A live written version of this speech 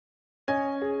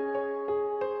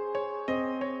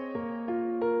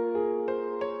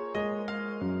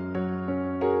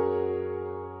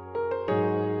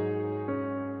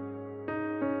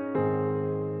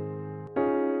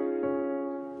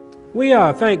We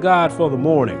thank God for the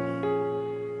morning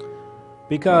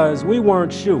because we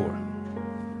weren't sure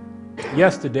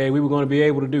yesterday we were going to be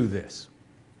able to do this.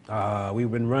 We've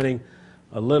been running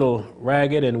a little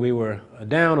ragged and we were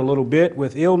down a little bit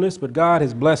with illness, but God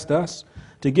has blessed us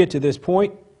to get to this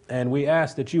point, and we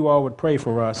ask that you all would pray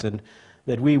for us and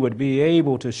that we would be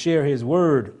able to share His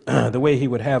Word the way He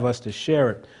would have us to share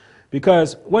it.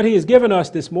 Because what He has given us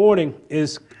this morning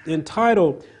is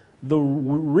entitled The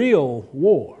Real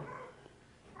War.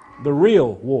 The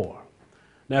Real War.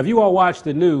 Now, if you all watch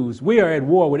the news, we are at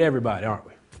war with everybody, aren't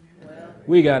we?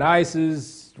 We got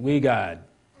ISIS, we got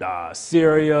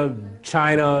Syria,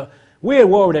 China. We're at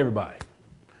war with everybody.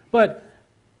 But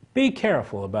be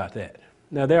careful about that.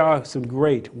 Now, there are some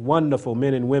great, wonderful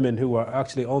men and women who are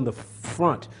actually on the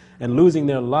front and losing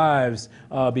their lives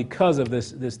because of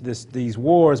these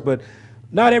wars, but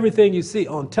not everything you see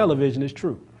on television is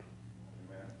true.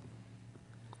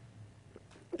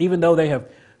 Even though they have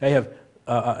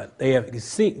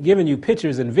given you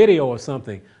pictures and video or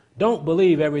something, don't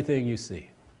believe everything you see.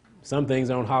 Some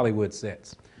things are on Hollywood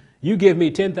sets. You give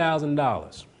me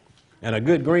 $10,000 and a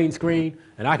good green screen,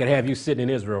 and I could have you sitting in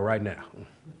Israel right now.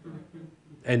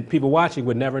 And people watching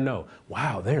would never know.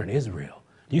 Wow, they're in Israel.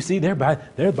 You see, they're by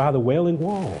the Wailing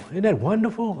Wall. Isn't that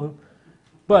wonderful?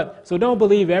 But so don't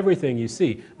believe everything you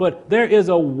see. But there is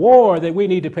a war that we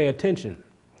need to pay attention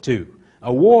to.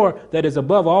 A war that is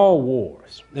above all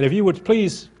wars. And if you would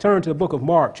please turn to the book of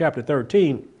Mark, chapter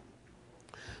 13,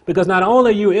 because not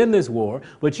only are you in this war,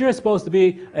 but you're supposed to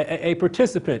be a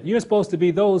participant. You're supposed to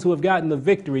be those who have gotten the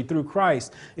victory through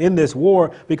Christ in this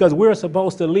war, because we're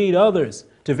supposed to lead others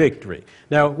to victory.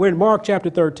 Now, we're in Mark chapter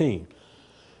 13.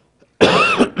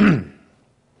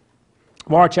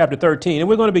 Mark chapter 13, and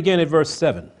we're going to begin at verse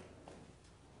 7.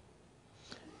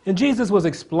 And Jesus was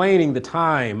explaining the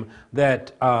time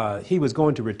that He was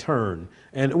going to return.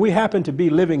 And we happen to be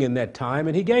living in that time.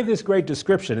 And He gave this great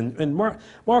description. In Mark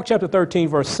chapter 13,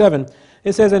 verse 7,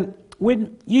 it says, "And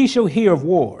when ye shall hear of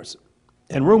wars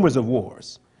and rumors of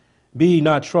wars, be ye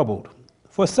not troubled,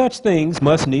 for such things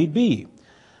must need be.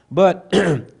 But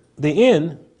the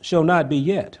end shall not be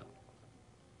yet.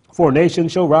 For nation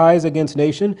shall rise against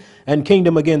nation, and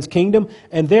kingdom against kingdom,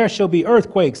 and there shall be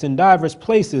earthquakes in divers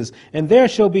places, and there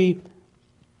shall be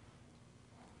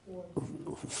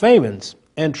famines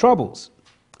and troubles.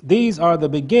 These are the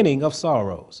beginning of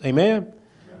sorrows." Amen?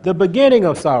 The beginning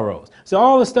of sorrows. So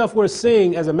all the stuff we're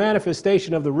seeing as a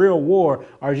manifestation of the real war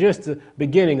are just the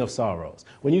beginning of sorrows.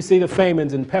 When you see the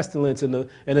famines and pestilence and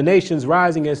the nations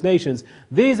rising against nations,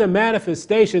 these are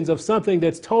manifestations of something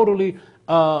that's totally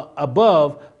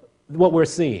above what we're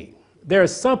seeing. There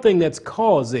is something that's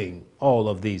causing all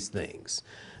of these things.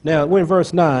 Now, we're in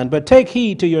verse 9. "But take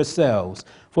heed to yourselves,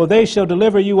 for they shall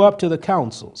deliver you up to the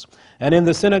councils, and in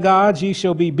the synagogues ye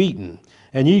shall be beaten,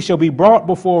 and ye shall be brought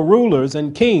before rulers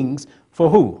and kings for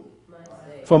who?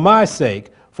 For my sake,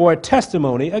 for a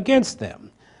testimony against them.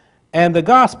 And the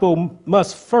gospel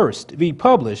must first be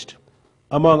published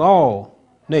among all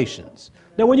nations."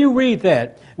 Now, when you read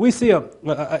that, we see a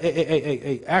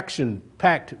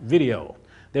action-packed video.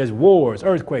 There's wars,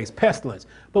 earthquakes, pestilence.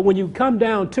 But when you come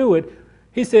down to it,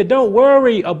 He said, don't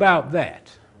worry about that.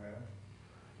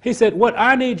 He said, what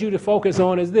I need you to focus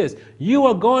on is this. You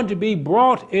are going to be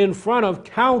brought in front of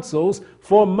councils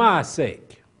for my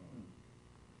sake.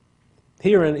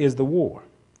 Herein is the war.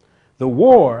 The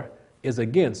war is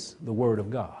against the Word of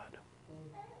God.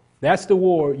 That's the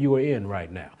war you are in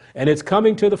right now. And it's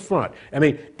coming to the front. I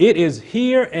mean, it is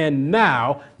here and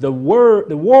now. The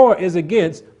war is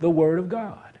against the Word of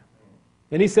God.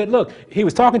 And He said, look, He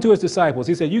was talking to His disciples.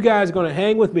 He said, you guys are going to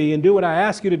hang with me and do what I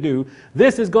ask you to do.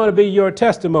 This is going to be your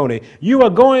testimony. You are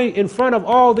going in front of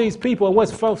all these people. And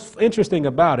what's interesting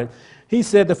about it, He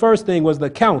said the first thing was the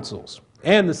councils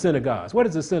and the synagogues. What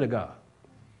is a synagogue?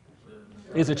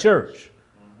 It's a church.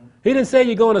 He didn't say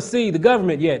you're going to see the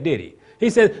government yet, did He? He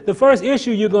said the first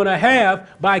issue you're going to have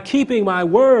by keeping my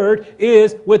word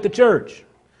is with the church.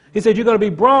 He said you're going to be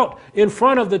brought in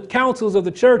front of the councils of the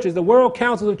churches, the world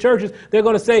councils of churches. They're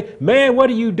going to say, man, what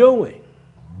are you doing?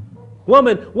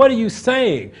 Woman, what are you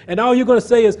saying? And all you're going to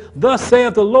say is, thus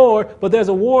saith the Lord, but there's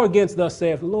a war against thus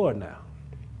saith the Lord now.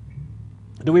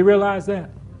 Do we realize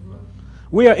that?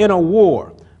 We are in a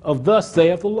war of thus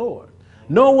saith the Lord.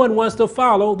 No one wants to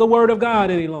follow the word of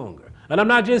God any longer. And I'm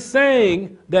not just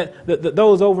saying that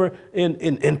those over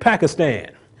in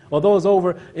Pakistan or those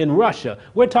over in Russia.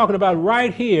 We're talking about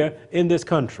right here in this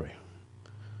country.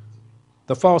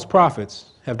 The false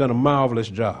prophets have done a marvelous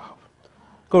job.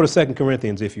 Go to 2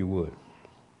 Corinthians if you would.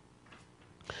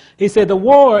 He said the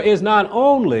war is not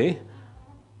only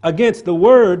against the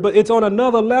word, but it's on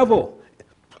another level.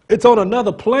 It's on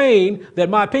another plane that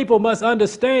my people must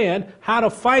understand how to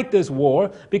fight this war,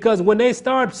 because when they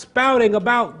start spouting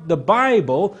about the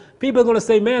Bible, people are going to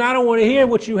say, man, I don't want to hear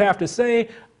what you have to say.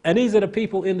 And these are the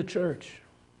people in the church.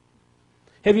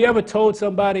 Have you ever told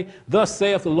somebody, thus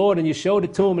saith the Lord, and you showed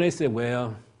it to them and they said,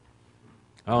 well,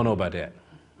 I don't know about that.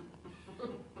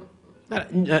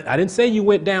 I didn't say you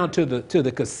went down to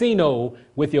the casino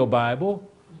with your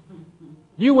Bible.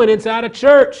 You went inside a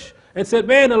church and said,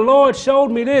 man, the Lord showed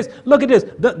me this. Look at this.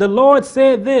 The Lord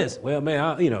said this. Well,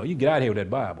 man, you get out of here with that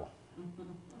Bible.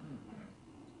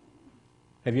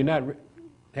 Have you not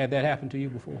had that happen to you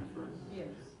before? Yes.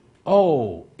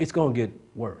 Oh, it's going to get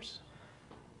worse.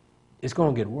 It's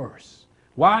going to get worse.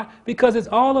 Why? Because it's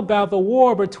all about the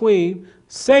war between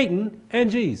Satan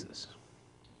and Jesus.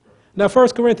 Now, 2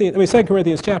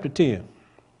 Corinthians chapter 10.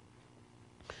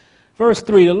 Verse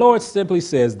 3, the Lord simply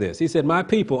says this. He said, my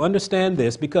people, understand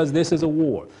this, because this is a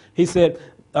war. He said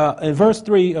in verse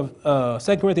 3 of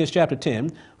 2 Corinthians chapter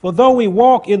 10, for though we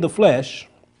walk in the flesh,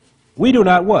 we do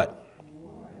not what?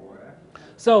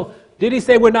 So, did he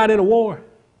say we're not in a war?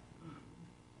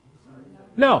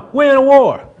 No, we're in a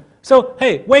war. So,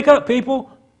 hey, wake up,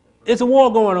 people. It's a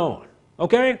war going on,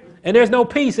 okay? And there's no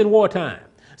peace in wartime.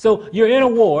 So, you're in a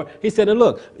war. He said, and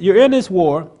look, you're in this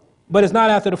war, but it's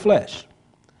not after the flesh.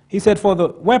 He said, for the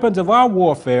weapons of our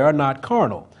warfare are not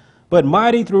carnal, but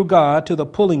mighty through God to the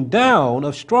pulling down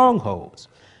of strongholds,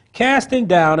 casting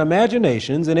down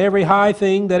imaginations and every high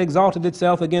thing that exalted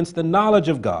itself against the knowledge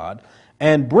of God,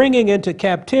 and bringing into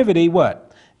captivity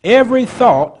what? Every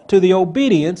thought to the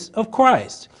obedience of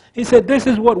Christ. He said, this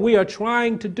is what we are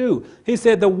trying to do. He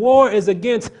said, the war is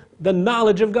against the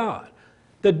knowledge of God.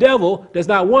 The devil does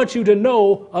not want you to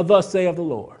know of thus saith the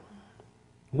Lord.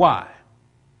 Why?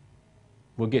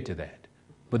 We'll get to that.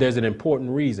 But there's an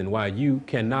important reason why you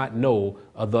cannot know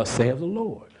of thus saith the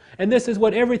Lord. And this is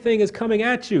what everything is coming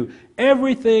at you.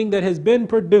 Everything that has been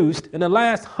produced in the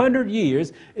last 100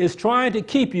 years is trying to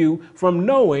keep you from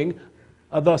knowing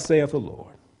of thus saith the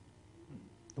Lord.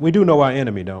 We do know our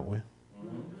enemy, don't we?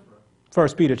 1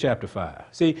 Peter chapter 5.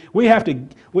 See,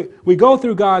 we go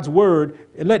through God's word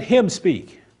and let him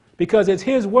speak, because it's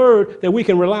his word that we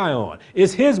can rely on.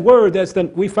 It's his word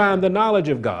we find the knowledge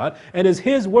of God, and it's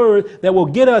his word that will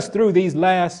get us through these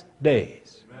last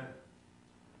days.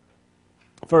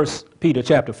 1 Peter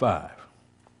chapter 5.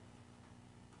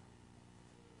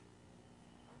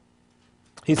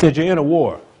 He said, you're in a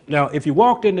war. Now, if you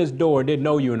walked in this door and didn't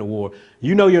know you're in a war,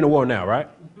 you know you're in a war now, right?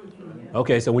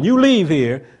 Okay, so when you leave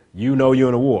here, you know you're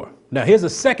in a war. Now, here's the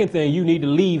second thing you need to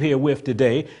leave here with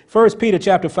today. 1 Peter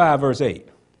chapter 5, verse 8.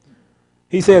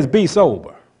 He says, be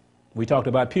sober. We talked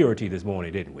about purity this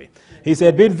morning, didn't we? He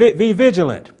said, be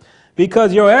vigilant,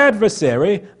 because your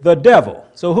adversary, the devil.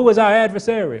 So who is our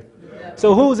adversary? Yeah.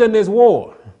 So who's in this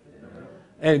war?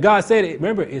 And God said,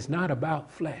 remember, it's not about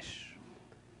flesh.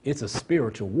 It's a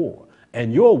spiritual war.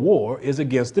 And your war is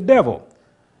against the devil.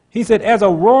 He said, as a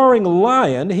roaring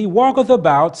lion, he walketh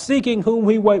about, seeking whom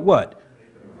he might what?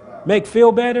 Make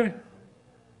feel better?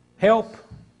 Help?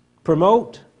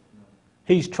 Promote?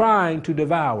 He's trying to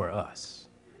devour us.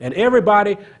 And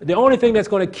everybody, the only thing that's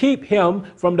going to keep him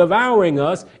from devouring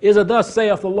us is a thus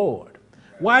saith the Lord.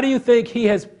 Why do you think he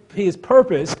has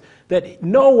purposed that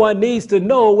no one needs to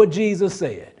know what Jesus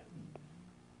said?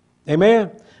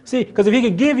 Amen? See, because if he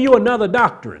could give you another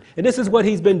doctrine, and this is what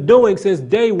he's been doing since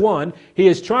day one, he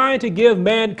is trying to give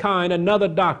mankind another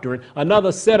doctrine,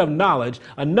 another set of knowledge,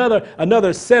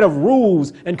 another set of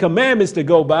rules and commandments to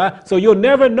go by, so you'll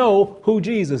never know who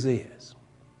Jesus is.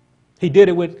 He did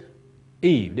it with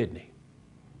Eve, didn't he?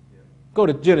 Go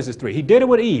to Genesis 3. He did it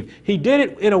with Eve. He did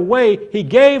it in a way, he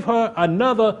gave her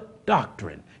another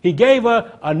doctrine. He gave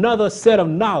her another set of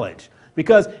knowledge.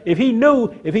 Because if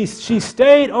she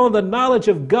stayed on the knowledge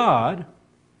of God,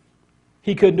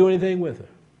 he couldn't do anything with her.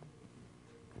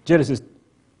 Genesis.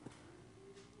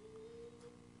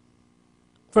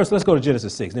 First, let's go to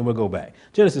Genesis 6, then we'll go back.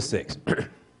 Genesis 6.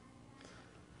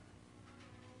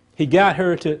 He got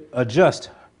her to adjust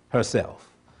herself.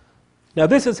 Now,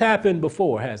 this has happened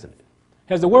before, hasn't it?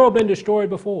 Has the world been destroyed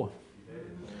before?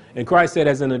 And Christ said,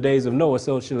 as in the days of Noah,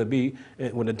 so shall it be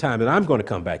when the time that I'm going to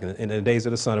come back in the days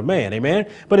of the Son of Man. Amen.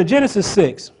 But in Genesis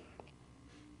 6,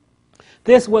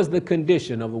 this was the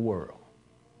condition of the world.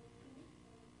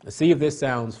 Let's see if this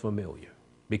sounds familiar,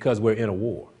 because we're in a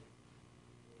war.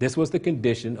 This was the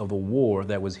condition of the war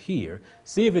that was here.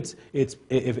 See if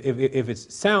it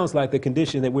sounds like the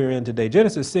condition that we're in today.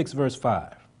 Genesis 6, verse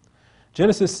 5.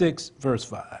 Genesis 6, verse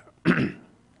 5.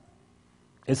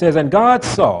 It says, and God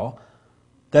saw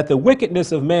that the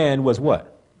wickedness of man was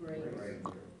what? Great.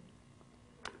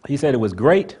 He said it was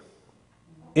great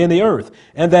in the earth,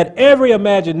 and that every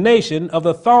imagination of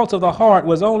the thoughts of the heart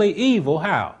was only evil.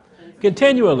 How?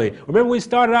 Continually. Remember, we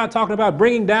started out talking about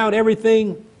bringing down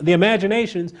everything, the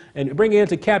imaginations, and bringing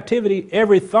into captivity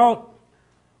every thought.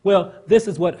 Well, this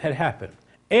is what had happened.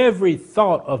 Every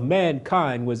thought of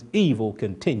mankind was evil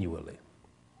continually.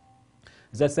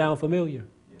 Does that sound familiar?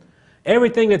 Yeah.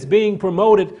 Everything that's being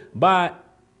promoted by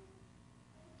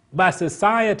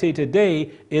society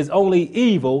today is only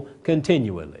evil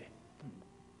continually.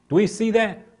 Do we see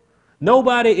that?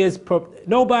 Nobody is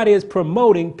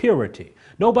promoting purity.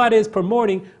 Nobody is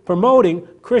promoting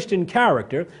Christian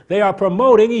character. They are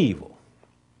promoting evil.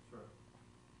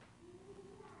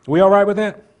 We all right with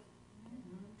that?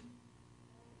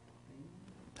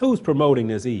 Who's promoting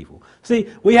this evil? See,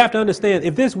 we have to understand,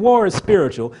 if this war is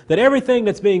spiritual, that everything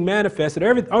that's being manifested,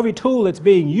 every tool that's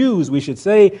being used, we should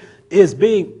say, is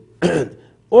being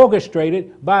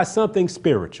orchestrated by something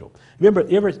spiritual.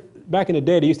 Remember, back in the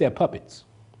day, they used to have puppets.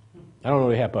 I don't know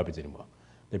if they have puppets anymore.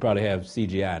 They probably have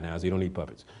CGI now, so you don't need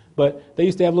puppets. But they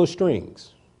used to have little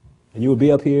strings. And you would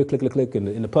be up here, click, click, click,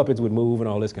 and the puppets would move and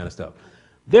all this kind of stuff.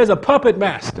 There's a puppet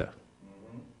master.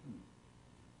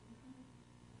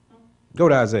 Go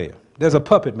to Isaiah. There's a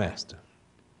puppet master.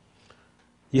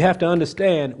 You have to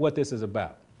understand what this is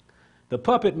about. The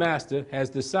puppet master has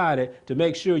decided to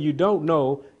make sure you don't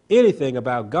know anything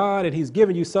about God, and he's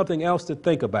given you something else to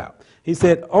think about. He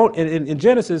said in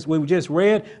Genesis, we just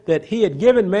read that he had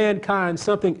given mankind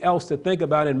something else to think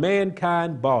about, and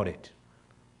mankind bought it.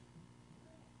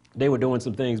 They were doing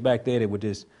some things back there that would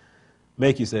just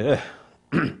make you say,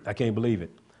 I can't believe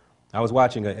it. I was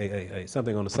watching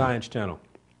something on the Science Channel.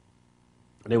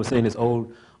 They were saying this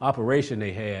old operation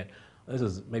they had. This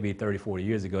was maybe 30, 40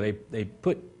 years ago. They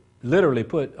literally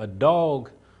put a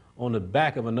dog on the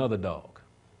back of another dog.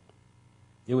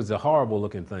 It was a horrible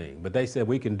looking thing, but they said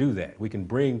we can do that. We can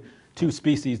bring two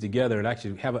species together and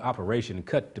actually have an operation and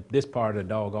cut this part of the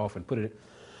dog off and put it.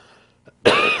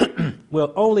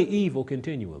 Well, only evil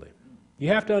continually. You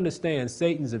have to understand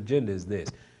Satan's agenda is this.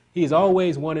 He has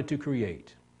always wanted to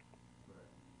create,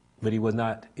 but he was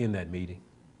not in that meeting.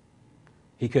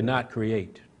 He could not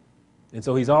create. And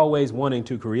so he's always wanting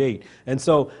to create. And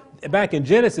so back in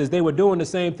Genesis, they were doing the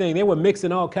same thing. They were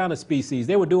mixing all kind of species.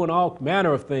 They were doing all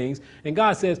manner of things. And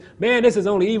God says, man, this is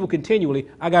only evil continually.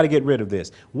 I got to get rid of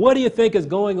this. What do you think is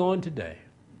going on today?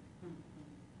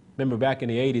 Remember back in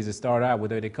the 80s, it started out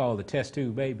with what they call the test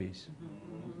tube babies.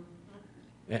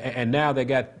 And now they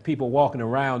got people walking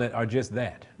around that are just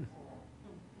that.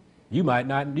 You might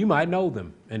know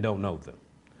them and don't know them.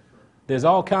 There's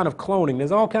all kind of cloning.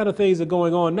 There's all kind of things that are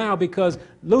going on now because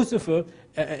Lucifer,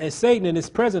 and Satan in his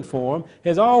present form,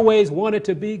 has always wanted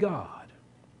to be God.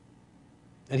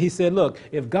 And he said, look,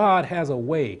 if God has a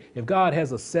way, if God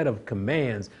has a set of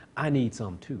commands, I need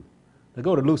some too. Now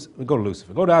go to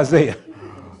Lucifer. Go to Isaiah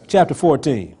chapter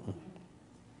 14.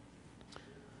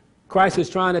 Christ is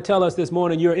trying to tell us this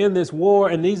morning, you're in this war,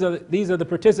 and these are the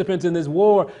participants in this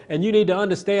war, and you need to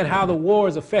understand how the war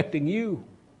is affecting you.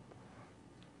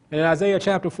 And in Isaiah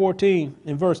chapter 14,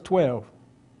 in verse 12,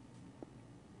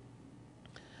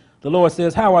 the Lord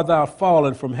says, how art thou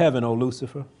fallen from heaven, O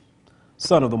Lucifer,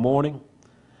 son of the morning?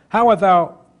 How art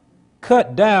thou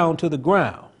cut down to the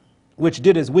ground, which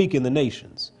didst weaken the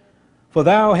nations? For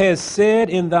thou hast said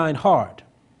in thine heart,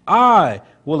 I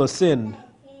will ascend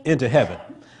into heaven.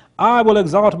 I will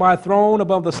exalt my throne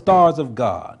above the stars of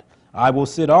God. I will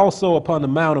sit also upon the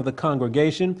mount of the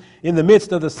congregation in the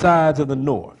midst of the sides of the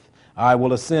north. I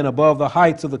will ascend above the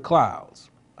heights of the clouds.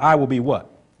 I will be what?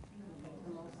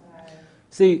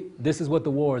 See, this is what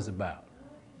the war is about.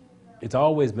 It's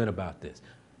always been about this.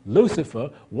 Lucifer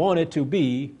wanted to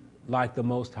be like the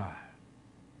Most High.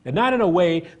 And not in a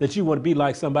way that you want to be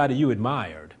like somebody you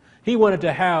admired. He wanted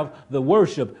to have the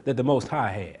worship that the Most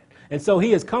High had. And so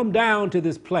he has come down to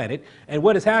this planet, and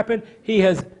what has happened? He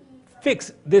has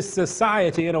fixed this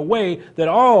society in a way that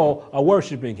all are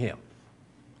worshiping him.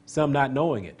 Some not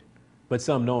knowing it, but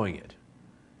some knowing it.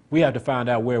 We have to find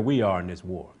out where we are in this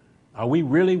war. Are we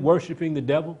really worshiping the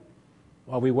devil?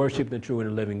 Or are we worshiping the true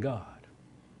and living God?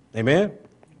 Amen?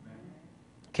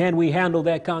 Can we handle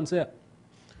that concept?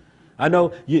 I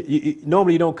know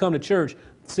normally you don't come to church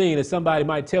seeing that somebody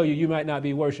might tell you might not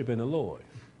be worshiping the Lord.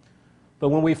 But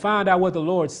when we find out what the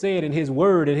Lord said in his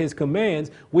word and his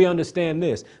commands, we understand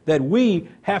this, that we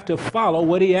have to follow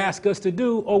what he asked us to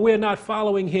do, or we're not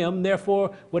following him.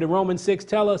 Therefore, what did Romans 6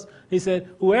 tell us? He said,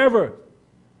 whoever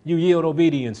you yield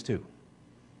obedience to,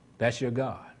 that's your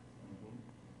God.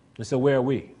 And so where are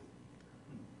we?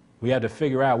 We have to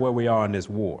figure out where we are in this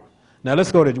war. Now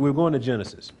we're going to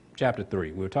Genesis chapter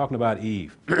 3. We were talking about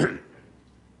Eve.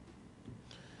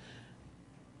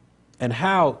 and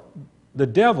how the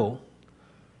devil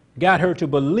got her to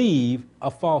believe a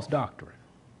false doctrine.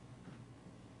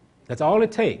 That's all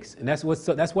it takes, and that's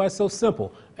why it's so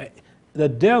simple. The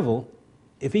devil,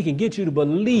 if he can get you to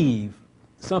believe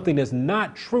something that's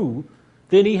not true,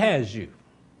 then he has you.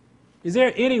 Is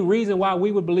there any reason why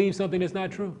we would believe something that's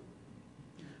not true?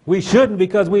 We shouldn't,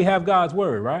 because we have God's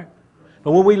word, right?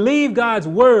 But when we leave God's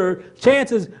word,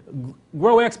 chances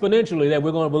grow exponentially that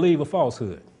we're going to believe a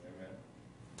falsehood. Amen.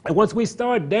 And once we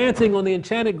start dancing on the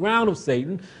enchanted ground of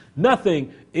Satan,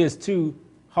 nothing is too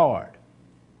hard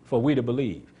for we to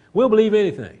believe. We'll believe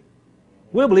anything.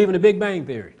 We'll believe in the Big Bang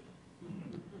Theory.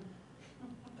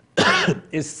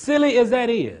 As silly as that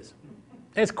is,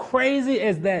 as crazy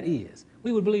as that is,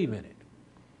 we would believe in it.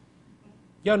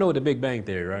 Y'all know what the Big Bang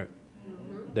Theory, right?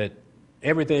 Mm-hmm. That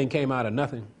everything came out of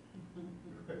nothing.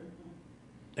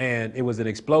 And it was an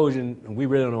explosion, and we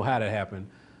really don't know how that happened.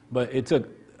 But it took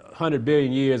 100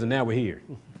 billion years, and now we're here.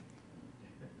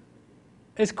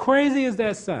 As crazy as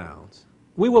that sounds,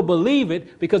 we will believe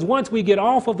it, because once we get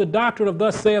off of the doctrine of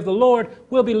thus saith the Lord,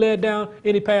 we'll be led down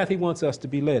any path he wants us to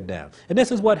be led down. And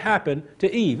this is what happened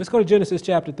to Eve. Let's go to Genesis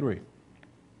chapter 3,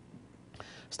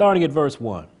 starting at verse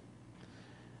 1.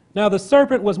 Now the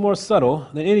serpent was more subtle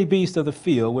than any beast of the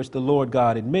field which the Lord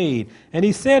God had made. And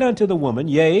he said unto the woman,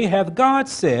 Yea, hath God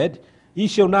said, Ye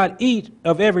shall not eat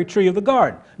of every tree of the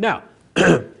garden. Now,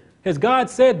 has God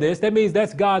said this? That means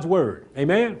that's God's word.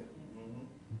 Amen?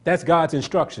 That's God's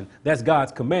instruction. That's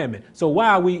God's commandment. So why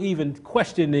are we even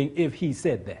questioning if he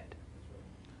said that?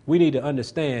 We need to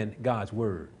understand God's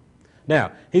word.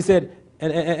 Now, he said,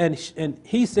 and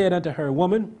he said unto her,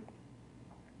 Woman,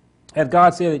 hath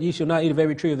God said that ye shall not eat of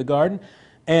every tree of the garden?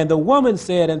 And the woman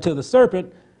said unto the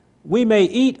serpent, We may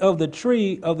eat of the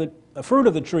tree of the fruit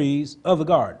of the trees of the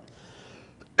garden.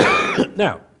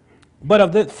 Now, but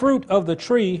of the fruit of the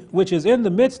tree which is in the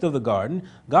midst of the garden,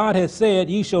 God hath said,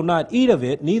 Ye shall not eat of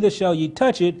it, neither shall ye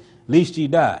touch it, lest ye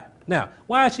die. Now,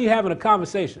 why is she having a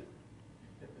conversation?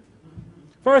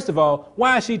 First of all,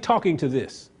 why is she talking to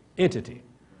this entity?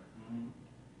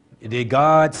 Did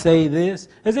God say this?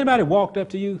 Has anybody walked up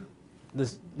to you?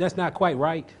 That's not quite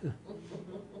right.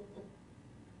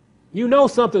 You know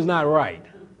something's not right,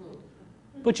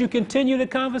 but you continue the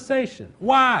conversation.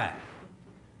 Why?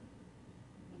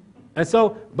 And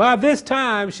so by this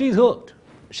time, she's hooked.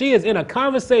 She is in a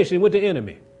conversation with the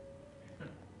enemy.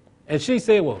 And she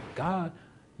said, well, God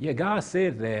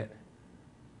said that.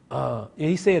 And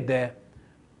he said that.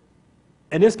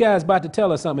 And this guy's about to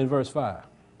tell us something in verse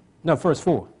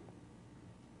 4.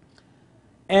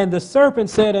 And the serpent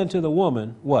said unto the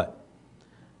woman, what?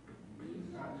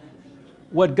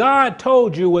 What God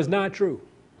told you was not true.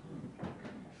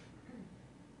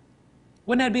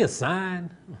 Wouldn't that be a sign?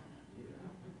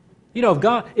 You know,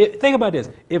 think about this.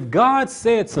 If God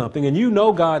said something and you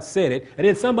know God said it, and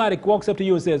then somebody walks up to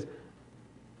you and says,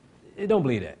 don't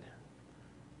believe that.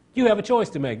 You have a choice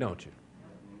to make, don't you?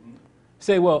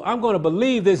 Say, well, I'm going to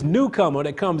believe this newcomer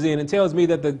that comes in and tells me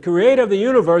that the creator of the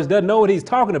universe doesn't know what he's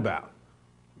talking about.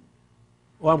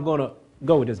 Or I'm going to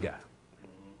go with this guy.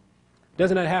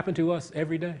 Doesn't that happen to us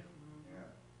every day?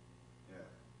 Yeah.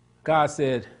 God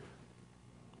said,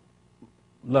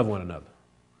 love one another.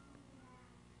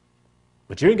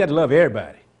 But you ain't got to love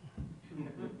everybody.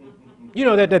 You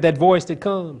know that voice that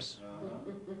comes.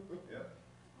 Yeah.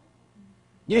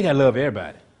 You ain't got to love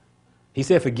everybody. He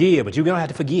said forgive, but you're going to have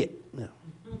to forget. No.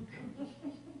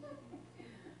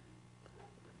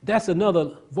 That's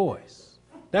another voice.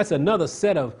 That's another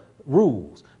set of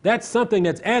rules. That's something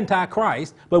that's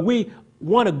anti-Christ, but we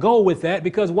want to go with that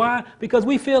because why? Because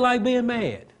we feel like being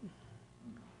mad.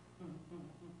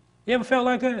 You ever felt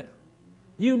like that?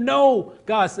 You know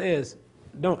God says,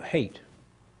 don't hate.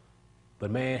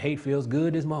 But man, hate feels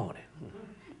good this morning.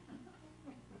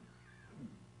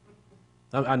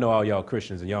 I know all y'all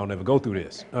Christians and y'all never go through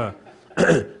this.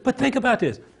 But think about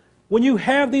this. When you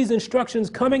have these instructions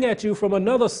coming at you from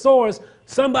another source,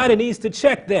 somebody needs to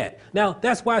check that. Now,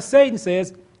 that's why Satan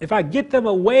says, if I get them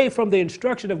away from the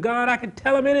instruction of God, I can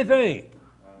tell them anything.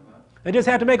 I just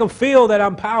have to make them feel that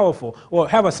I'm powerful or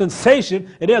have a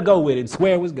sensation, and they'll go with it and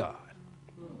swear it was God.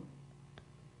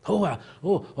 I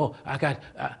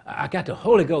got the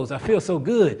Holy Ghost. I feel so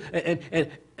good.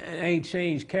 And ain't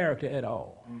changed character at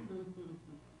all.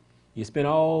 You spent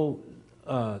all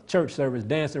church service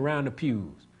dancing around the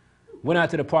pews. Went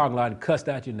out to the parking lot and cussed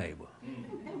out your neighbor.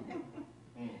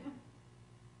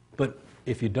 But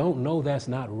if you don't know that's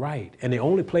not right, and the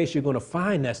only place you're going to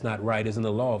find that's not right is in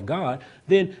the law of God,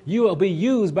 then you will be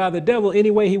used by the devil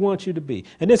any way he wants you to be.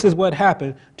 And this is what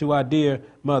happened to our dear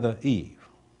mother Eve.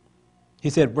 He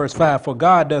said, verse 5, for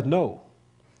God doth know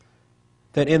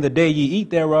that in the day ye eat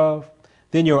thereof,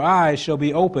 then your eyes shall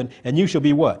be open, and you shall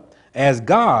be what? As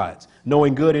gods,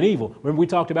 knowing good and evil. Remember we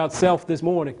talked about self this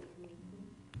morning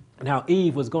and how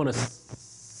Eve was going to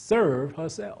serve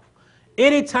herself.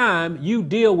 Anytime you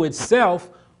deal with self,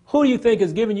 who do you think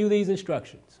is giving you these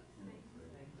instructions?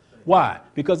 Why?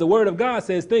 Because the Word of God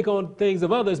says think on things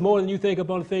of others more than you think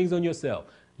upon things on yourself.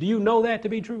 Do you know that to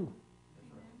be true?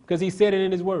 Because he said it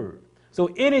in his Word. So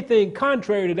anything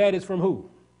contrary to that is from who?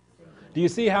 Do you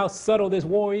see how subtle this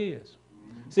war is?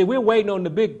 See, we're waiting on the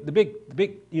big,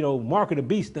 mark of the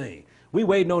beast thing. We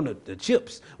waiting on the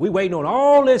chips. We waiting on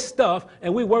all this stuff,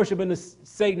 and we worshiping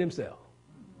Satan himself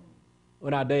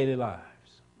in our daily lives.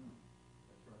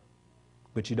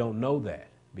 But you don't know that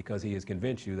because he has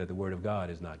convinced you that the Word of God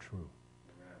is not true.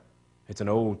 It's an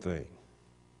old thing.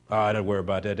 Oh, I don't worry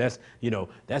about that.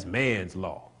 That's man's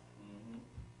law.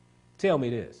 Tell me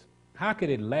this. How could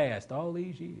it last all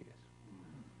these years?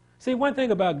 See, one thing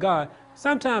about God,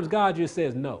 sometimes God just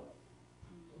says no.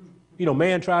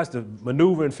 Man tries to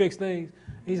maneuver and fix things.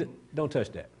 He said, don't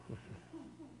touch that.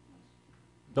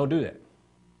 Don't do that.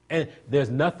 And there's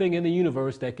nothing in the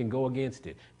universe that can go against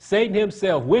it. Satan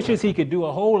himself wishes he could do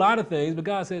a whole lot of things, but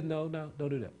God says, no, don't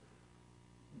do that.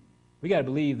 We got to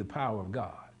believe the power of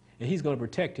God. And he's going to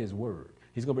protect his word.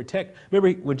 He's going to protect.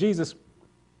 Remember when Jesus,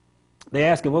 they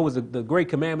asked him what was the great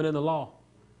commandment in the law?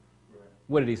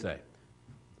 What did he say?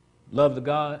 Love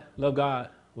God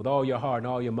with all your heart and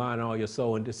all your mind and all your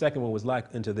soul. And the second one was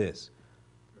like unto this.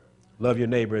 Love your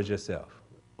neighbor as yourself.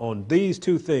 On these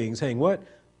two things hang what?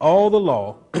 All the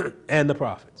law and the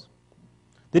prophets.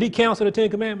 Did he cancel the Ten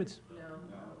Commandments? No.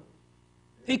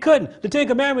 He couldn't. The Ten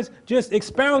Commandments just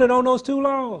expounded on those two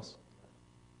laws.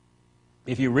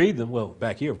 If you read them, well,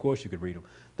 back here, of course, you could read them.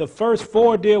 The first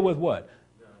four deal with what?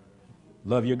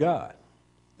 Love your God.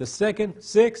 The second,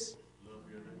 6,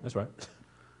 that's right.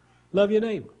 Love your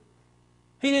neighbor.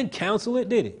 He didn't counsel it,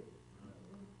 did he?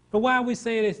 But why are we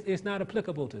saying it's not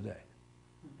applicable today?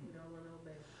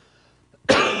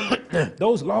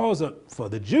 Those laws are for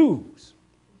the Jews.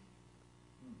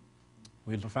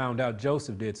 We found out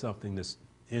Joseph did something that's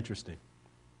interesting.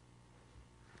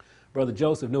 Brother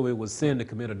Joseph knew it was sin to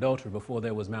commit adultery before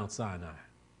there was Mount Sinai.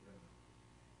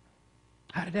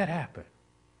 How did that happen?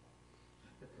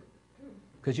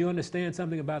 Because you understand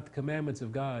something about the commandments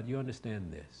of God. You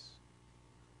understand this.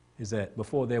 Is that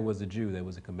before there was a Jew, there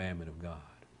was a commandment of God.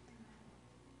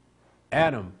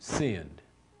 Adam sinned.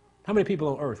 How many people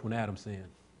on earth when Adam sinned?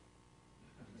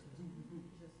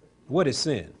 What is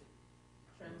sin?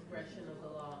 Transgression of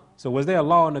the law. So was there a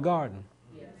law in the garden?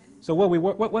 Yes. So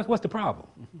what's the problem?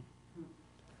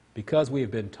 Because we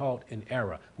have been taught in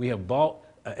error. We have bought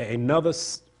another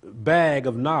bag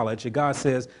of knowledge, and God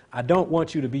says, I don't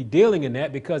want you to be dealing in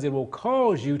that because it will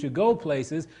cause you to go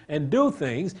places and do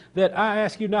things that I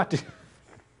ask you not to.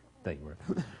 Thank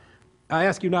you. I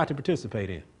ask you not to participate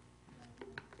in.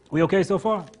 We okay so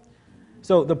far?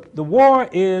 So the war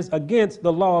is against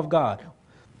the law of God.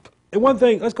 And one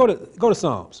thing, let's go to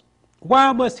Psalms.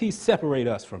 Why must he separate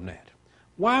us from that?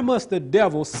 Why must the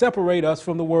devil separate us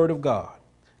from the Word of God?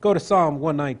 Go to Psalm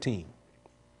 119.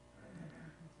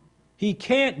 He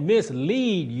can't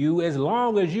mislead you as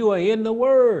long as you are in the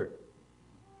Word.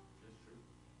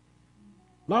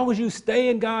 As long as you stay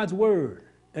in God's Word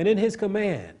and in His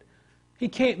command, He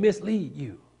can't mislead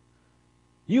you.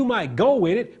 You might go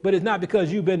with it, but it's not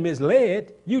because you've been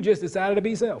misled. You just decided to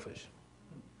be selfish.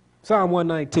 Psalm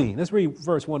 119. Let's read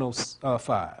verse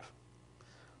 105.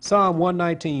 Psalm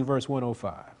 119, verse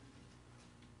 105.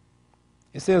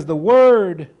 It says, the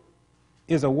Word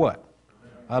is a what?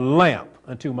 A lamp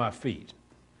unto my feet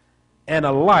and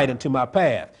a light unto my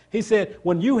path. He said,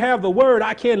 when you have the Word,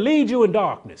 I can't lead you in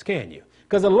darkness, can you?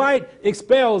 Because the light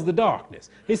expels the darkness.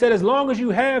 He said, as long as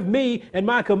you have me and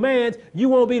my commands, you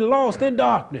won't be lost in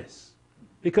darkness.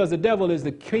 Because the devil is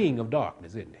the king of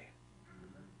darkness, isn't he?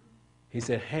 He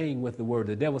said, hang with the Word.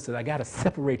 The devil said, I got to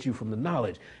separate you from the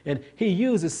knowledge. And he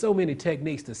uses so many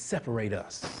techniques to separate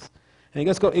us. And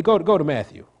let's go to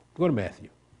Matthew. Go to Matthew.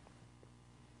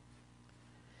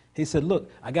 He said, look,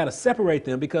 I got to separate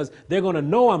them because they're going to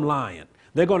know I'm lying.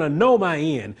 They're going to know my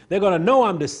end. They're going to know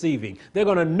I'm deceiving. They're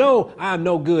going to know I'm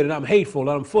no good and I'm hateful and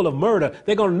I'm full of murder.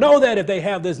 They're going to know that if they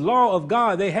have this law of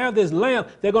God, they have this lamp,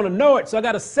 they're going to know it. So I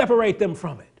got to separate them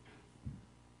from it.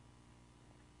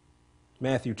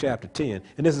 Matthew chapter 10.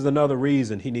 And this is another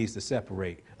reason he needs to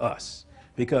separate us,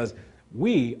 because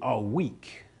we are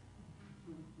weak.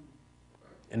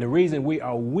 And the reason we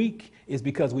are weak is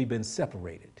because we've been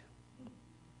separated.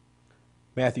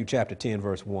 Matthew chapter 10,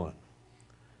 verse 1.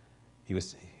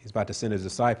 He's about to send his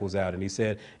disciples out, and he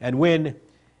said, and when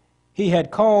he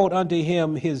had called unto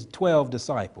him his 12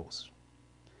 disciples.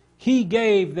 He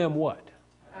gave them what?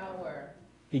 Power.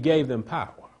 He gave them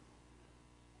power.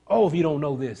 Oh, if you don't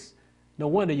know this, no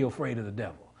wonder you're afraid of the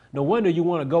devil. No wonder you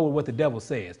want to go with what the devil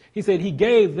says. He said he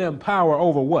gave them power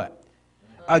over what?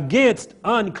 Against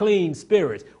unclean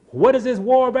spirits. What is this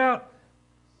war about?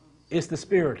 It's the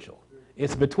spiritual.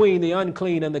 It's between the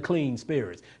unclean and the clean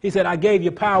spirits. He said, I gave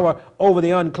you power over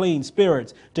the unclean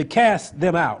spirits to cast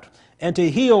them out and to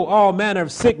heal all manner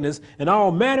of sickness and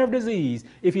all manner of disease.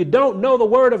 If you don't know the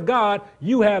word of God,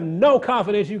 you have no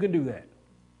confidence you can do that.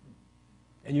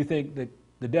 And you think that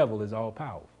the devil is all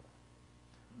powerful.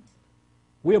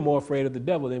 We're more afraid of the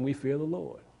devil than we fear the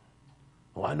Lord.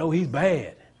 Oh, I know he's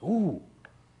bad. Ooh.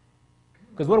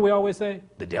 Because what do we always say?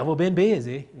 The devil been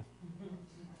busy.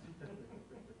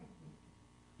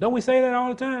 Don't we say that all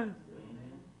the time?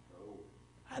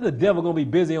 How's the devil going to be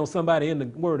busy on somebody in the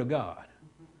word of God?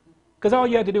 Because all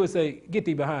you have to do is say, get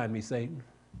thee behind me, Satan,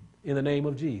 in the name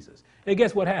of Jesus. And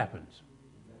guess what happens?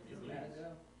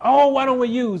 Oh, why don't we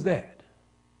use that?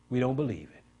 We don't believe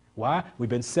it. Why? We've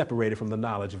been separated from the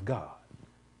knowledge of God.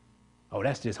 Oh,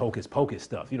 that's just hocus pocus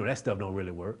stuff. You know, that stuff don't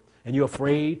really work. And you're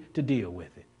afraid to deal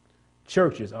with it.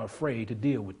 Churches are afraid to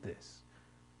deal with this.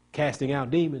 Casting out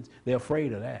demons, they're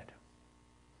afraid of that.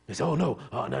 They say, oh, no,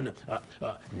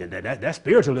 that's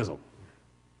spiritualism.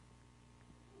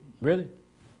 Really?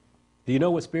 Do you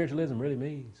know what spiritualism really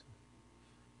means?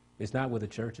 It's not what the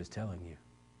church is telling you.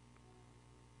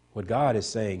 What God is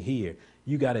saying here,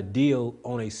 you got to deal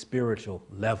on a spiritual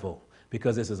level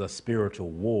because this is a spiritual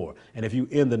war. And if you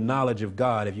in the knowledge of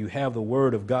God, if you have the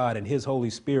word of God and his Holy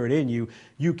Spirit in you,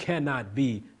 you cannot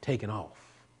be taken off.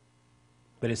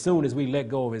 But as soon as we let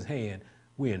go of his hand,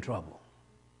 we're in trouble.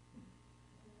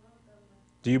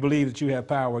 Do you believe that you have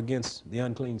power against the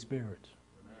unclean spirits?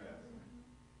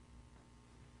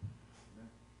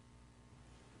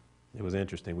 It was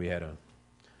interesting. We had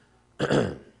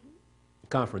a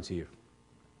conference here,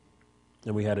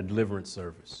 and we had a deliverance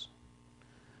service.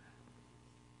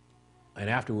 And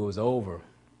after it was over,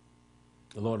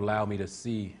 the Lord allowed me to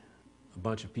see a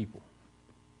bunch of people.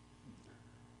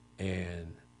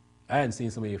 And I hadn't seen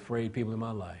so many afraid people in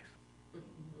my life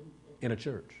in a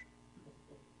church.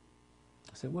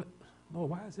 I said, what? Lord,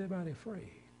 why is everybody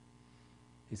afraid?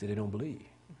 He said, they don't believe.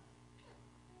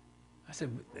 I said,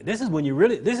 this is when you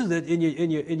really, this is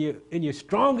in your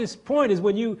strongest point is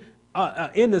when you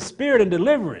are in the spirit and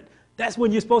deliverance. That's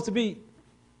when you're supposed to be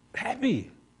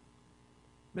happy.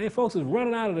 Man, folks is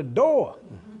running out of the door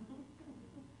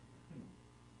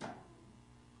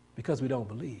because we don't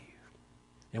believe.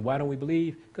 And why don't we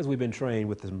believe? Because we've been trained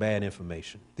with some bad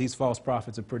information. These false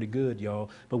prophets are pretty good, y'all,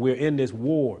 but we're in this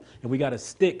war, and we got to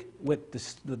stick with the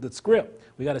script.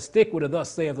 We got to stick with it, thus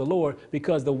saith the Lord,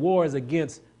 because the war is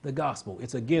against the gospel.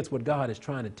 It's against what God is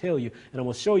trying to tell you. And I'm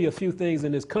going to show you a few things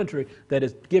in this country that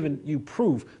is giving you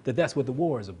proof that that's what the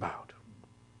war is about.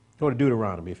 Go to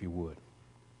Deuteronomy, if you would.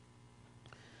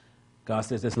 God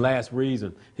says this last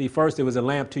reason. First it was a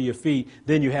lamp to your feet.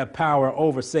 Then you have power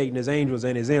over Satan, his angels,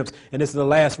 and his imps. And this is the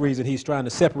last reason he's trying to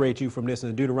separate you from this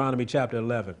in Deuteronomy chapter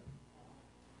 11.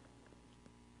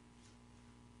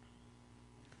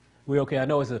 We okay? I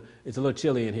know it's a little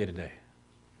chilly in here today.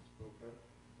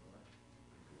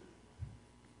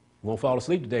 Won't fall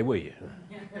asleep today, will you?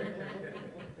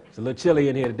 It's a little chilly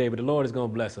in here today, but the Lord is going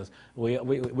to bless us. We're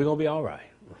going to be all right.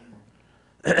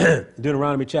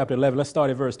 Deuteronomy chapter 11, let's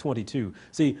start at verse 22.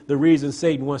 See, the reason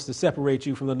Satan wants to separate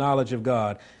you from the knowledge of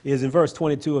God is in verse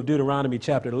 22 of Deuteronomy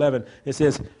chapter 11. It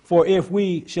says, for if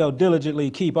we shall diligently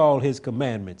keep all his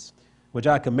commandments, which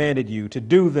I commanded you, to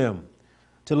do them,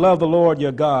 to love the Lord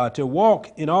your God, to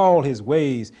walk in all his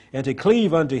ways, and to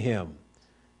cleave unto him,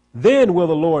 then will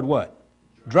the Lord what?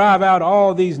 Drive out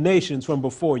all these nations from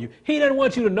before you. He doesn't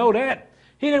want you to know that.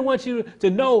 He didn't want you to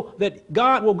know that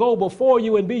God will go before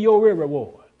you and be your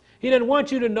reward. He didn't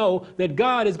want you to know that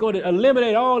God is going to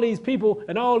eliminate all these people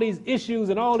and all these issues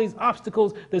and all these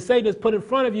obstacles that Satan has put in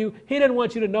front of you. He didn't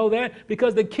want you to know that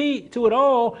because the key to it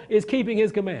all is keeping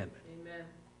his commandment. Amen.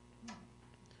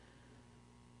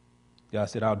 God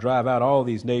said, I'll drive out all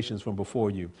these nations from before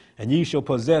you, and ye shall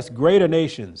possess greater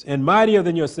nations and mightier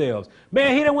than yourselves.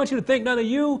 Man, he didn't want you to think none of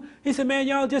you. He said, man,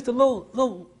 y'all just a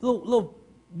little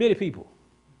bitty people.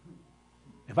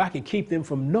 If I can keep them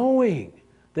from knowing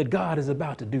that God is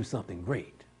about to do something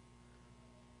great,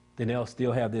 then they'll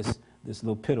still have this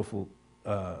little pitiful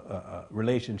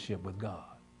relationship with God.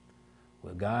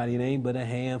 Well, God, it ain't but a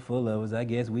handful of us. I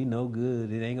guess we know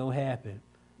good. It ain't going to happen.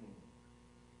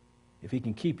 If he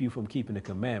can keep you from keeping the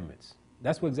commandments,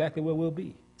 that's exactly where we'll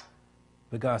be.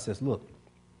 But God says, look,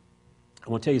 I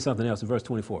want to tell you something else in verse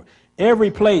 24.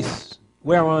 Every place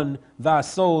whereon thy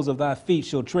soles of thy feet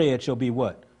shall tread shall be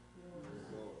what?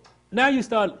 Now you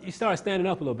start standing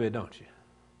up a little bit, don't you?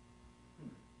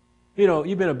 You know,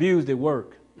 you've been abused at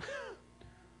work.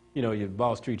 You know, your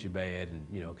boss treats you bad, and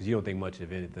you know, because you don't think much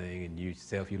of anything, and you're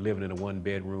living in a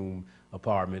one-bedroom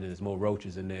apartment, and there's more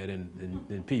roaches in there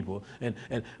than people,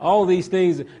 and all these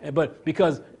things. But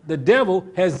because the devil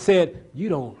has said, you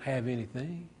don't have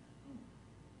anything.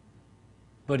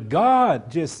 But God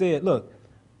just said, look,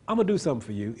 I'm going to do something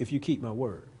for you if you keep my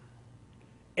word.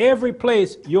 Every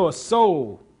place your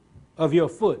sole of your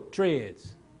foot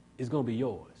treads is going to be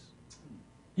yours.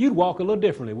 You'd walk a little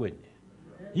differently, wouldn't you?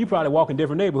 You probably walk in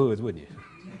different neighborhoods, wouldn't you?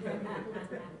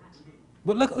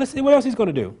 But look, let's see what else he's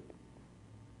going to do.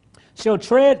 Shall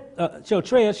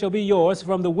be yours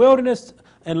from the wilderness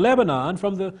and Lebanon,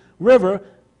 from the river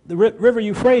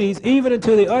Euphrates, even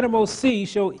unto the uttermost sea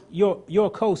shall your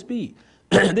coast be.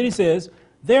 Then he says,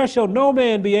 there shall no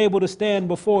man be able to stand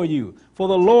before you, for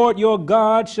the Lord your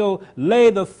God shall lay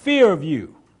the fear of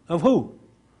you. Of who?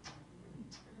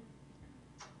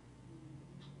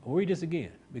 I'll read this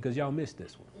again, because y'all missed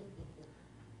this one.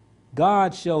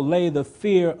 God shall lay the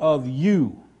fear of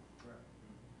you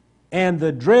and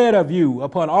the dread of you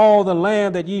upon all the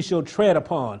land that ye shall tread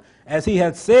upon, as he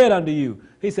hath said unto you.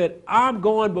 He said, I'm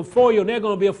going before you, and they're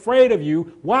going to be afraid of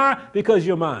you. Why? Because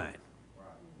you're mine.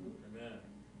 Amen.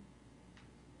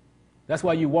 That's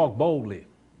why you walk boldly.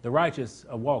 The righteous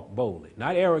walk boldly.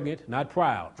 Not arrogant, not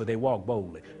proud, but they walk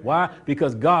boldly. Why?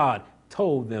 Because God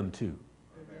told them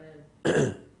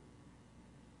to.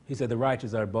 He said the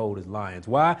righteous are bold as lions.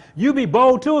 Why? You be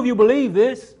bold too if you believe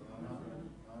this.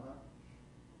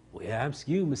 Well,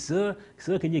 excuse me, sir.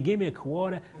 Sir, can you give me a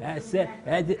quarter?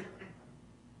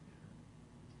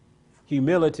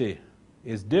 Humility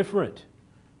is different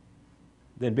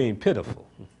than being pitiful.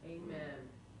 Amen.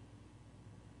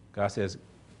 God says,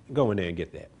 go in there and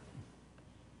get that.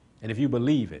 And if you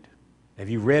believe it, if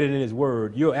you read it in his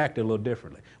word, you'll act a little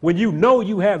differently. When you know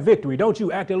you have victory, don't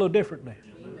you act a little differently?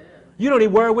 Amen. You don't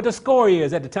even worry what the score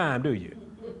is at the time, do you?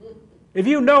 If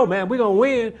you know, man, we're going to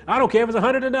win, I don't care if it's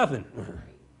 100-0.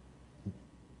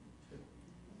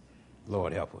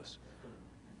 Lord help us.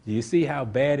 Do you see how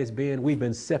bad it's been? We've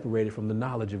been separated from the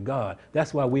knowledge of God.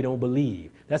 That's why we don't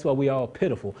believe. That's why we all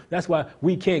pitiful. That's why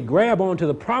we can't grab onto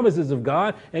the promises of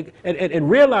God and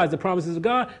realize the promises of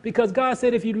God, because God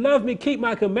said, if you love me, keep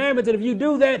my commandments, and if you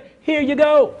do that, here you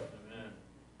go. Amen.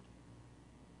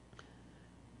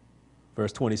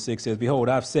 Verse 26 says, behold,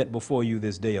 I've set before you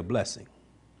this day a blessing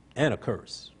and a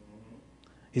curse.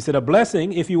 He said, a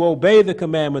blessing if you obey the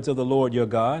commandments of the Lord your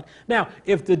God. Now,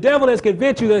 if the devil has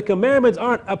convinced you that commandments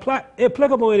aren't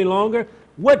applicable any longer,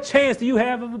 what chance do you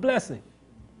have of a blessing?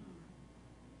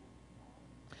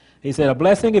 He said, a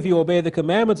blessing if you obey the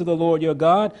commandments of the Lord your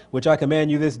God, which I command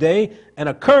you this day, and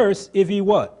a curse if you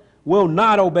what? Will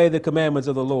not obey the commandments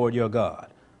of the Lord your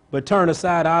God, but turn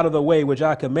aside out of the way which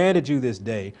I commanded you this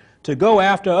day, to go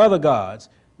after other gods,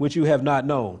 which you have not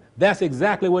known. That's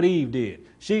exactly what Eve did.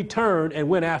 She turned and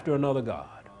went after another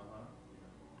god.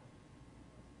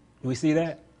 We see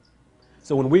that?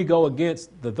 So when we go against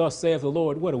the thus saith the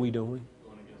Lord, what are we doing?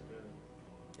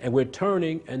 And we're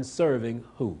turning and serving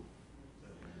who?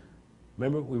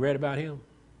 Remember we read about him?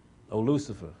 Oh,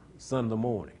 Lucifer, son of the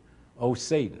morning. Oh,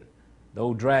 Satan, the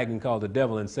old dragon called the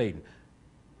devil and Satan.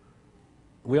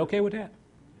 We okay with that?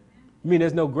 You mean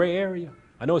there's no gray area?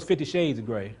 I know it's 50 shades of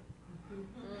gray,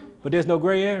 but there's no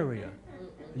gray area.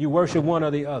 You worship one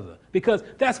or the other. Because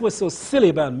that's what's so silly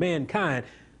about mankind.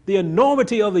 The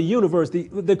enormity of the universe,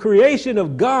 the creation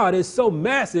of God is so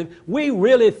massive, we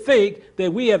really think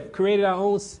that we have created our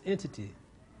own entity.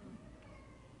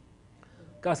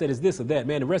 God said, it's this or that.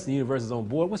 Man, the rest of the universe is on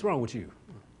board. What's wrong with you?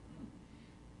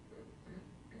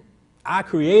 I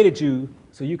created you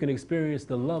so you can experience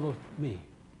the love of me.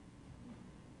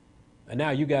 And now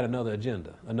you got another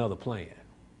agenda, another plan.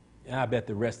 And I bet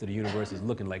the rest of the universe is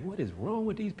looking like, what is wrong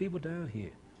with these people down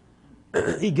here?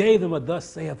 He gave them a thus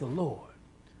saith the Lord.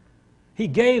 He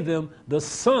gave them the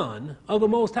Son of the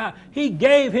Most High. He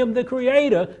gave him the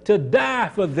Creator to die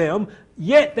for them,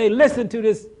 yet they listen to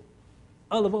this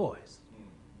other voice.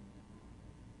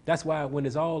 That's why when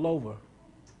it's all over,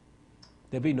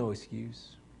 there'll be no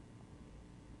excuse.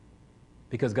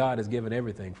 Because God has given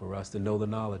everything for us to know the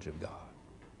knowledge of God.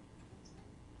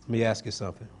 Let me ask you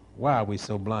something. Why are we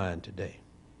so blind today?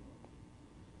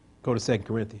 Go to 2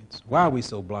 Corinthians. Why are we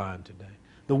so blind today?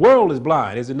 The world is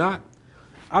blind, is it not?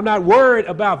 I'm not worried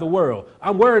about the world.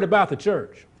 I'm worried about the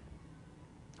church.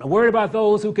 I'm worried about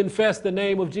those who confess the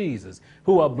name of Jesus,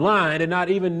 who are blind and not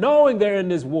even knowing they're in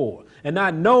this war, and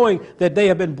not knowing that they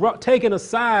have been taken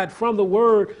aside from the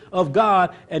word of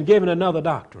God and given another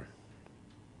doctrine.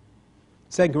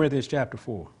 2 Corinthians chapter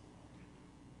 4.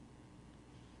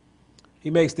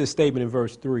 He makes this statement in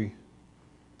verse 3.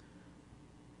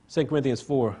 2 Corinthians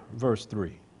 4, verse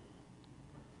 3.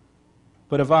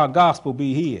 But if our gospel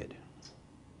be hid,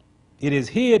 it is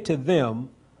hid to them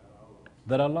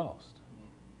that are lost.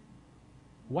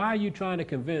 Why are you trying to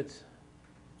convince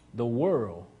the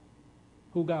world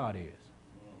who God is?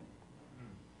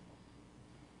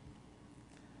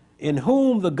 In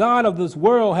whom the God of this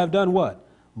world have done what?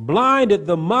 Blinded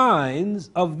the minds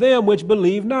of them which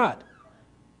believe not.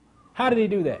 How did he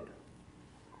do that?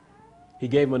 He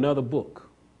gave them another book.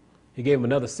 He gave them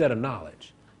another set of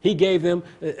knowledge. He gave them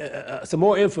some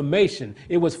more information.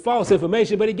 It was false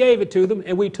information, but he gave it to them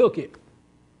and we took it.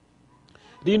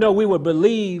 Do you know we would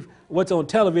believe what's on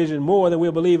television more than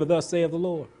we'll believe thus saith the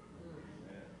Lord?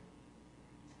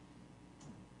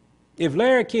 If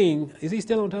Larry King, is he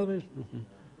still on television?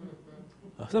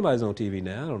 Mm-hmm. Somebody's on TV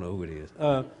now. I don't know who it is.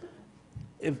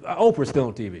 If Oprah's still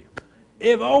on TV.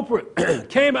 If Oprah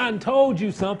came out and told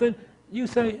you something, you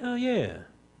say, oh, yeah.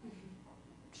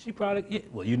 She probably, yeah.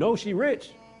 Well, you know she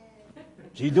rich.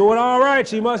 She's doing all right.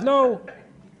 She must know.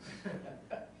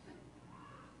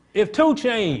 If 2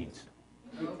 Chainz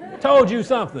told you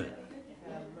something,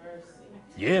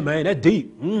 yeah, man, that's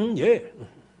deep. Mm-hmm, yeah.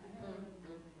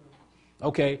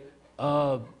 Okay.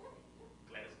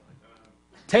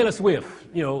 Taylor Swift,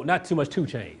 you know, not too much 2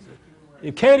 Chainz.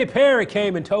 If Katy Perry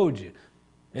came and told you,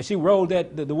 and she rolled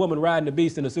that the woman riding the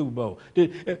beast in the Super Bowl,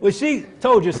 well, she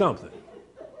told you something.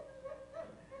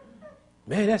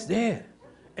 Man, that's there.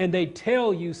 And they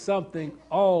tell you something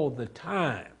all the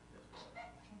time.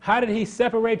 How did he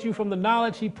separate you from the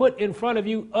knowledge? He put in front of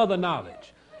you other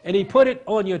knowledge. And he put it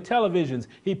on your televisions.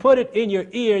 He put it in your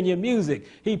ear, in your music.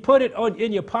 He put it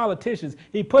in your politicians.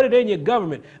 He put it in your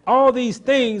government. All these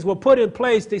things were put in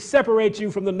place to separate you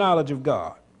from the knowledge of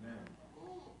God. Amen.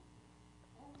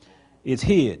 It's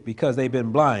hid because they've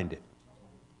been blinded.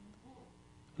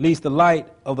 Lest the light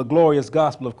of the glorious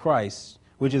gospel of Christ,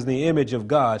 which is the image of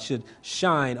God, should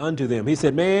shine unto them. He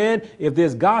said, man, if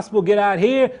this gospel get out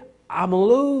here, I'm going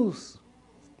to lose.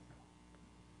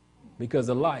 Because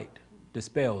the light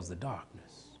dispels the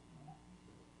darkness.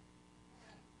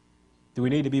 Do we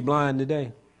need to be blind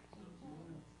today?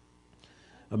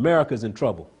 America's in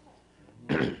trouble.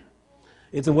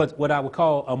 It's in what I would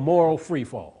call a moral free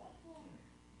fall.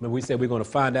 When we said we're going to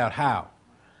find out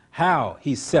how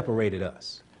he separated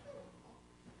us.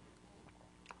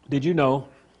 Did you know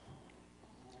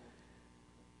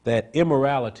that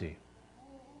immorality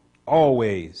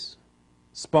always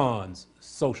spawns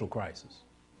social crisis?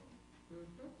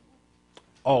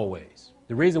 Always.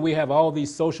 The reason we have all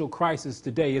these social crises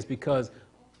today is because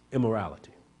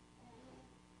immorality.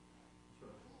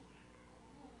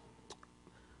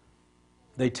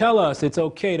 They tell us it's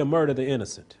okay to murder the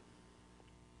innocent.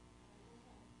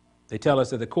 They tell us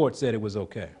that the court said it was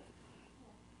okay.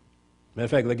 Matter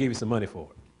of fact, they'll give you some money for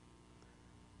it.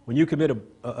 When you commit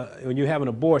when you have an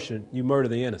abortion, you murder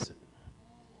the innocent.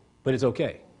 But it's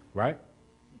okay, right?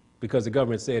 Because the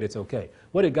government said it's okay.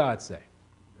 What did God say?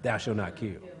 Thou shalt not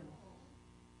kill.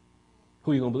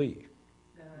 Who are you going to believe?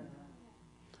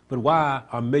 But why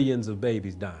are millions of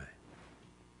babies dying?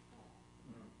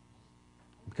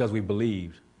 Because we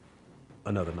believed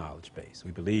another knowledge base.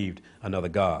 We believed another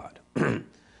God.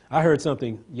 I heard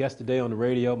something yesterday on the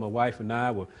radio. My wife and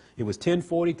I it was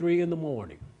 10:43 in the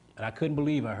morning, and I couldn't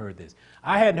believe I heard this.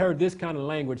 I hadn't heard this kind of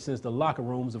language since the locker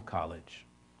rooms of college.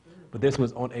 But this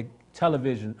was on a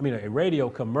radio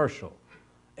commercial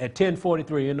at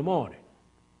 10:43 in the morning.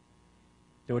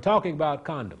 They were talking about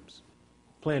condoms,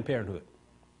 Planned Parenthood.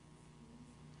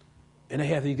 And they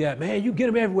have these guys, man, you get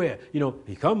them everywhere. You know,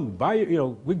 you come buy,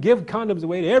 we give condoms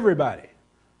away to everybody.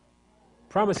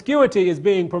 Promiscuity is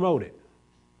being promoted.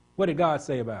 What did God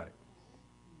say about it?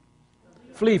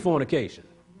 Flee fornication.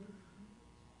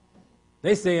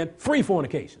 They saying free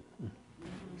fornication.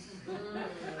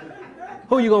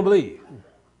 Who you going to believe?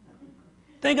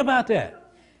 Think about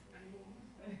that.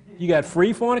 You got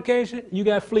free fornication, you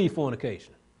got flee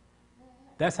fornication.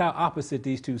 That's how opposite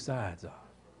these two sides are.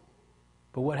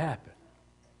 But what happened?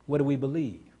 What do we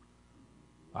believe?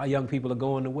 Our young people are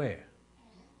going to where?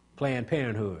 Planned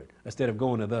Parenthood, instead of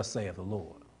going to thus saith the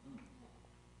Lord.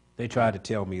 They tried to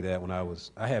tell me that when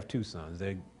I have 2 sons.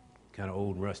 They're kind of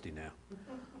old and rusty now.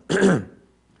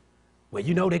 Well,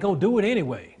 they're going to do it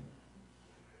anyway.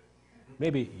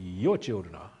 Maybe your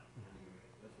children are.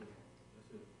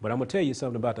 But I'm going to tell you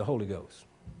something about the Holy Ghost.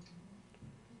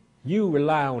 You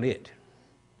rely on it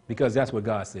because that's what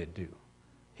God said do.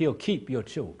 He'll keep your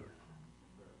children.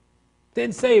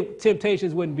 Didn't say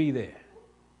temptations wouldn't be there.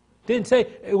 Didn't say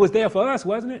it was there for us,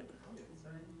 wasn't it?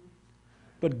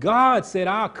 But God said,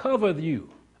 I'll cover you.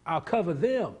 I'll cover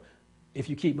them if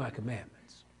you keep my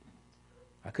commandments.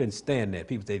 I couldn't stand that.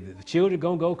 People say, the children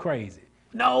going to go crazy.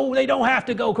 No, they don't have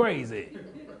to go crazy.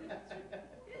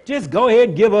 Just go ahead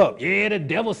and give up. Yeah, the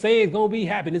devil says it's going to be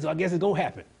happening, so I guess it's going to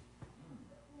happen.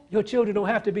 Your children don't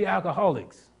have to be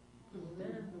alcoholics.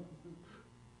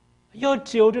 Your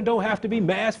children don't have to be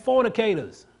mass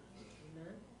fornicators.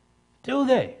 Do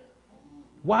they?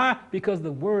 Why? Because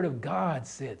the Word of God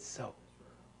said so.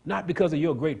 Not because of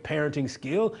your great parenting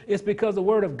skill. It's because the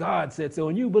Word of God said so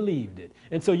and you believed it.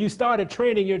 And so you started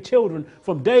training your children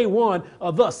from day one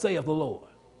of thus saith the Lord.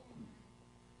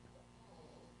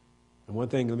 And one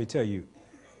thing, let me tell you,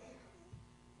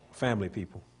 family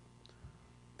people,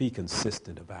 be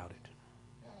consistent about it.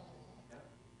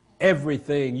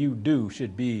 Everything you do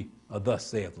should be a thus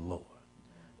saith the Lord.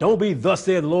 Don't be thus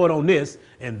saith the Lord on this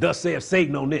and thus saith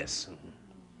Satan on this.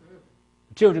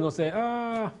 The children going to say,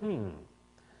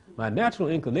 my natural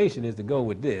inclination is to go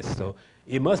with this, so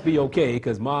it must be okay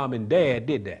because mom and dad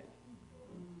did that.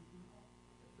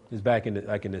 Just back in the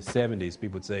 70s,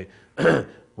 people would say,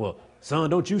 well, son,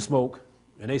 don't you smoke,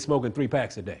 and they smoking 3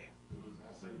 packs a day.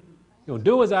 You know,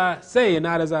 do as I say and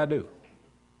not as I do.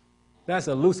 That's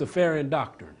a Luciferian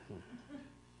doctrine.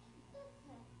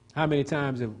 How many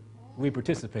times have we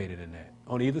participated in that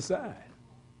on either side?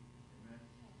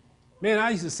 Man,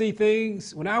 I used to see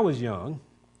things when I was young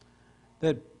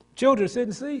that children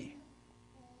didn't see.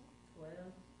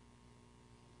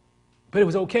 But it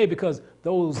was okay because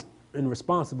those in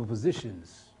responsible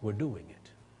positions were doing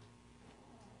it.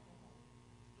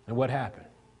 And what happened?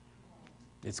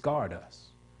 It scarred us.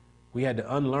 We had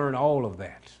to unlearn all of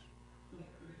that.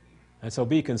 And so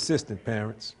be consistent,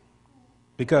 parents.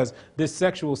 Because this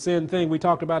sexual sin thing we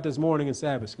talked about this morning in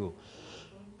Sabbath school,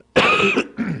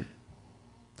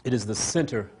 it is the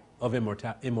center of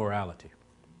immorality.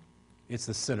 It's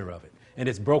the center of it. And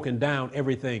it's broken down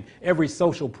everything. Every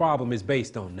social problem is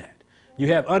based on that. You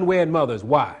have unwed mothers.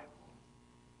 Why?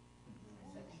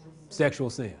 Sexual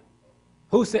sin.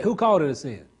 Who called it a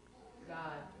sin? God.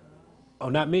 Oh,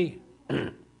 not me.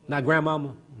 Not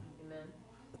grandmama.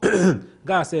 Amen.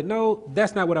 God said, no,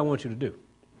 that's not what I want you to do.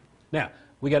 Now,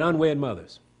 we got unwed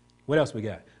mothers. What else we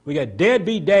got? We got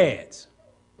deadbeat dads.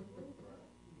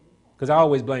 Because I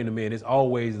always blame the men. It's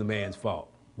always the man's fault.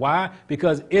 Why?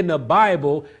 Because in the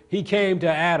Bible, he came to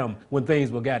Adam when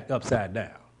things were got upside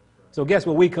down. So guess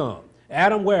where we come?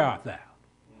 Adam, where art thou?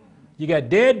 You got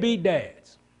deadbeat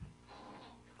dads.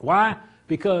 Why?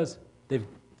 Because they've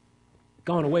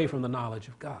gone away from the knowledge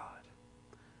of God.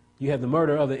 You have the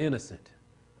murder of the innocent.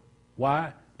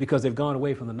 Why? Because they've gone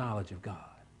away from the knowledge of God.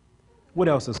 What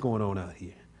else is going on out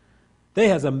here?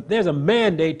 There's a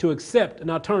mandate to accept an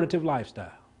alternative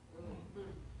lifestyle.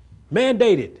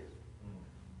 Mandated.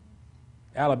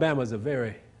 Alabama is a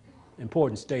very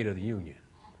important state of the Union.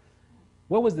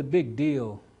 What was the big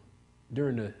deal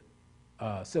during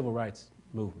the civil rights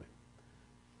movement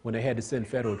when they had to send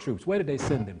federal troops? Where did they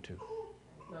send them to?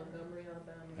 Montgomery,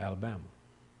 Alabama. Alabama.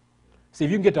 See,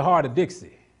 if you can get the heart of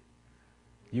Dixie,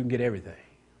 you can get everything.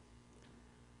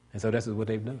 And so that's what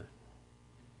they've done.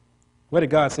 What did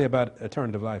God say about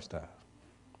alternative lifestyle?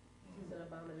 It's an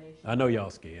abomination. I know y'all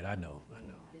scared. I know.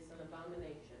 It's an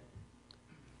abomination.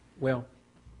 Well,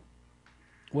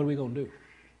 what are we going to do?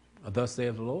 Thus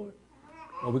saith the Lord?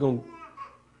 Or are we going to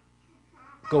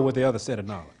go with the other set of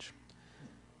knowledge?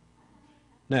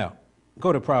 Now,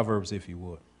 go to Proverbs if you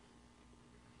would.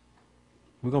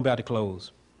 We're going to about to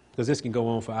close because this can go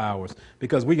on for hours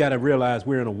because we got to realize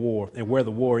we're in a war and where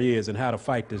the war is and how to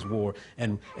fight this war.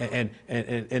 And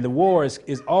the war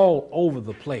is all over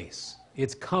the place.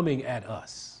 It's coming at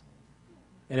us.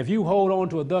 And if you hold on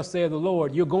to a thus saith the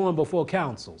Lord, you're going before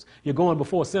councils. You're going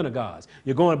before synagogues.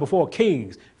 You're going before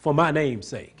kings for my name's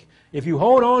sake. If you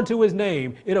hold on to his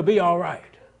name, it'll be all right.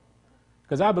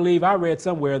 Because I believe I read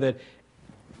somewhere that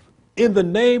at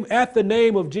the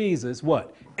name of Jesus,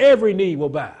 what? Every knee will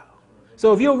bow.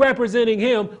 So if you're representing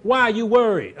him, why are you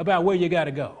worried about where you got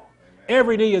to go?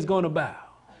 Every knee is going to bow.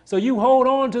 So you hold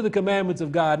on to the commandments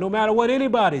of God no matter what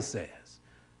anybody says.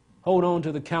 Hold on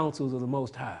to the counsels of the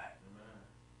Most High.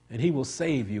 And he will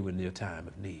save you in your time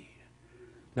of need.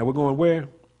 Now we're going where?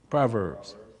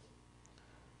 Proverbs.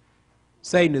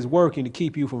 Satan is working to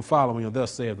keep you from following and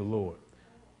thus saith the Lord.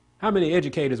 How many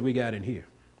educators we got in here?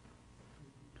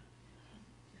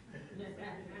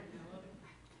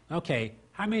 Okay,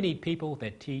 how many people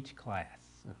that teach class?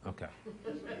 Okay.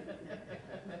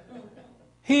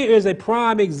 Here is a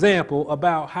prime example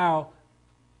about how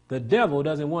the devil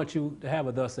doesn't want you to have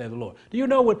a thus saith the Lord. Do you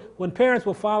know when parents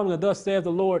were following a thus saith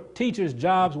the Lord, teachers'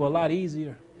 jobs were a lot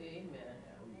easier? Amen.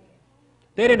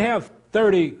 They didn't have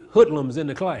 30 hoodlums in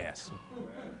the class.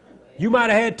 You might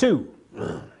have had 2.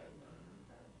 And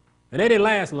they didn't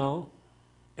last long.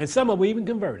 And some of them even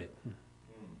converted.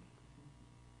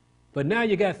 But now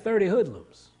you got 30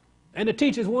 hoodlums. And the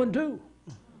teachers won too.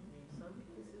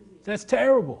 That's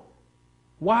terrible.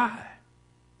 Why?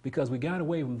 Because we got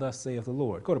away from thus saith the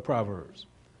Lord. Go to Proverbs.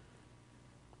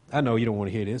 I know you don't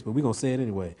want to hear this, but we're going to say it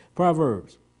anyway.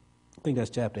 Proverbs. I think that's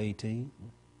chapter 18.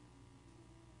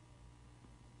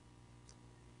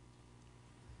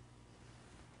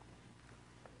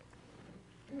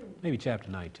 Maybe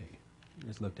chapter 19.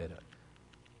 Let's look that up.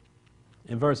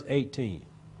 In verse 18.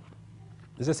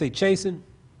 Does that say chasten?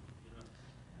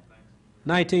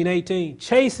 19:18.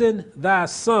 Chasten thy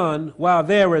son while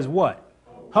there is what?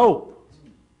 Hope.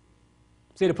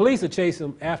 See, the police are chasing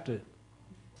them after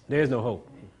there's no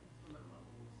hope.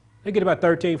 They get about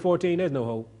 13, 14, there's no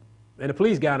hope. And the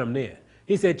police got them there.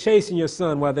 He said, chasten your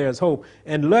son while there is hope.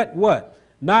 And let what?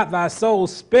 Not thy soul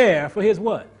spare for his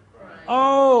what?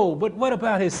 Oh, but what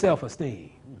about his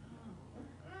self-esteem?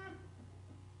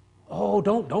 Oh,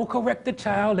 don't correct the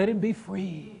child. Let him be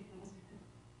free.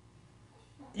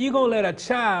 You're going to let a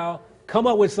child come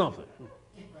up with something.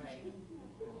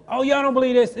 Oh, y'all don't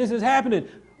believe this? This is happening.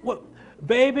 What,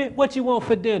 baby, what you want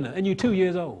for dinner? And you're 2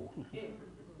 years old.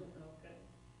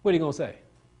 What are you going to say?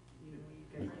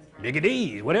 Nigga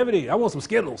D's, whatever it is. I want some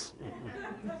Skittles.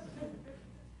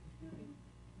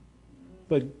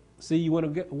 But see, you want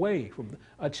to get away from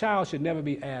a child should never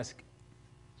be asked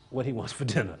what he wants for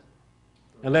dinner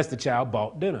unless the child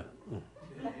bought dinner.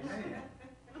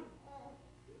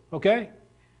 Okay?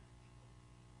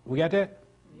 We got that?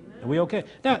 Are we okay?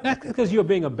 Now, that's because you're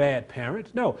being a bad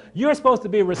parent. No, you're supposed to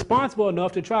be responsible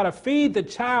enough to try to feed the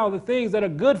child the things that are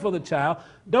good for the child.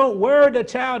 Don't worry the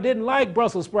child didn't like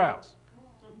Brussels sprouts.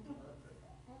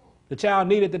 The child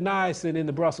needed the niacin in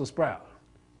the Brussels sprout.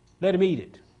 Let him eat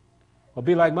it. Or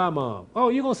be like my mom. Oh,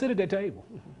 you're going to sit at that table.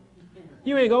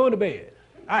 You ain't going to bed.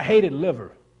 I hated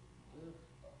liver.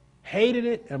 Hated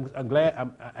it. I'm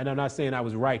glad. And I'm not saying I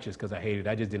was righteous because I hated it.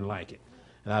 I just didn't like it.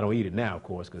 And I don't eat it now, of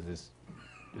course, because it's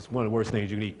one of the worst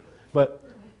things you can eat. But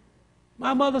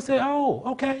my mother said, oh,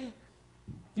 okay.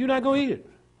 You're not going to eat it.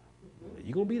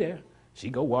 You're going to be there. She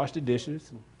go wash the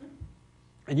dishes.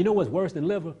 And you know what's worse than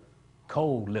liver?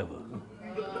 Cold liver.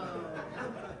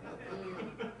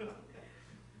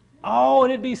 Oh,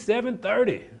 and it'd be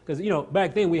 7:30. Because, you know,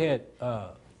 back then we had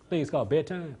things called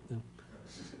bedtime.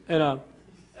 And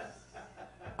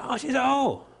oh, she said,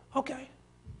 oh, okay.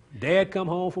 Dad come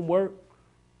home from work.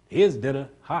 His dinner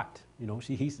hot. You know,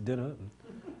 she heats the dinner up.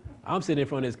 I'm sitting in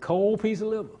front of this cold piece of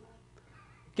liver.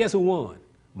 Guess who won?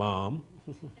 Mom.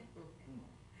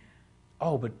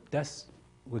 Oh, but that's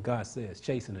what God says,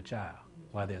 chasing a child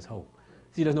while there's hope.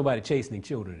 See, there's nobody chastening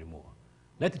children anymore.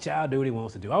 Let the child do what he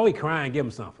wants to do. Oh, he crying, give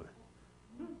him something.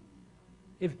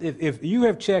 If you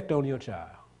have checked on your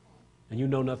child and you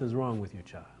know nothing's wrong with your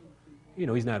child, you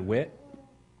know he's not wet,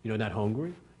 you know, not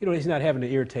hungry, you know, he's not having an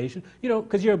irritation, you know,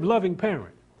 because you're a loving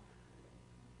parent.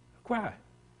 Cry.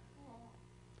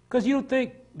 Because you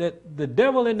think that the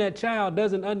devil in that child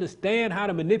doesn't understand how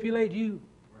to manipulate you.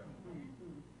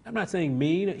 I'm not saying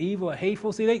mean or evil or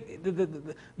hateful. See,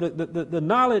 the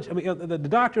knowledge, I mean, the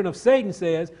doctrine of Satan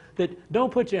says that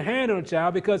don't put your hand on a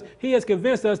child because he has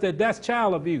convinced us that that's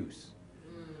child abuse.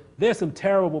 There's some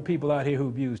terrible people out here who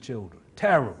abuse children.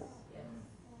 Terrible.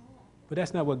 But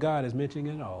that's not what God is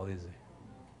mentioning at all, is it?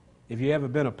 If you ever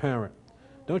been a parent,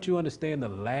 don't you understand the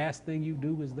last thing you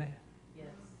do is that? Yes.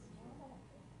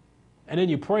 And then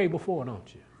you pray before,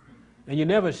 don't you? And you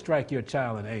never strike your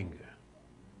child in anger.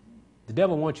 The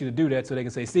devil wants you to do that so they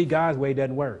can say, see, God's way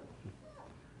doesn't work.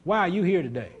 Why are you here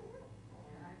today?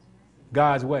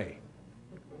 God's way.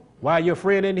 Why your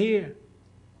friend in here?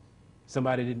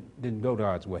 Somebody didn't go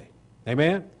God's way.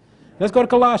 Amen? Let's go to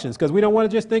Colossians, because we don't want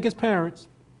to just think as parents.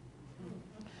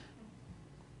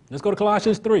 Let's go to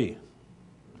Colossians 3.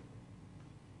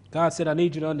 God said, I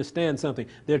need you to understand something.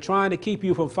 They're trying to keep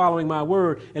you from following my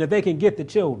word, and if they can get the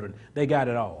children, they got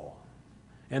it all.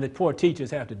 And the poor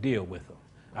teachers have to deal with them.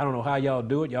 I don't know how y'all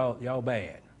do it. Y'all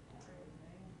bad.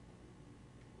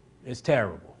 It's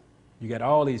terrible. You got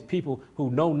all these people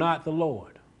who know not the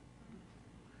Lord.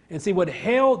 And see, what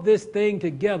held this thing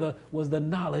together was the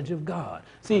knowledge of God.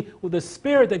 See, with the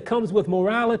spirit that comes with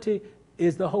morality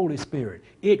is the Holy Spirit.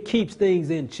 It keeps things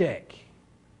in check.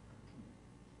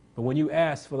 But when you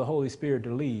ask for the Holy Spirit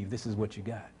to leave, this is what you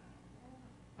got.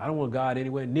 I don't want God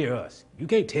anywhere near us. You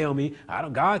can't tell me.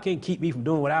 God can't keep me from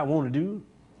doing what I want to do.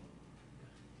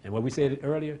 And what we said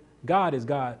earlier, God is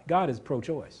God. God is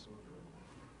pro-choice.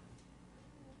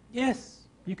 Yes,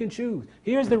 you can choose.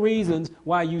 Here's the reasons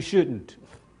why you shouldn't.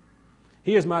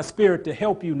 Here's my spirit to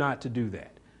help you not to do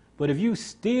that. But if you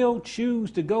still choose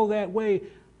to go that way,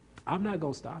 I'm not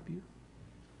going to stop you.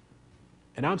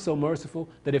 And I'm so merciful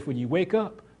that if when you wake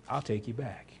up, I'll take you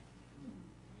back.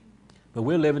 But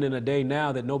we're living in a day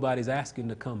now that nobody's asking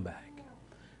to come back.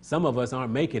 Some of us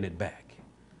aren't making it back.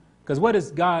 Because what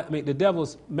is God, the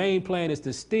devil's main plan is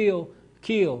to steal,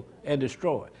 kill, and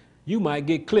destroy. You might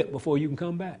get clipped before you can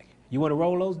come back. You want to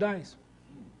roll those dice?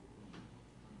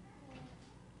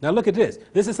 Now look at this.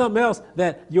 This is something else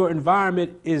that your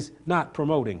environment is not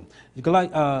promoting.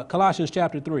 Colossians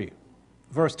chapter 3,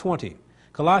 verse 20.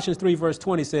 Colossians 3, verse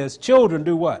 20 says, children,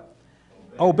 do what?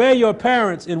 Obey your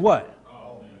parents in what?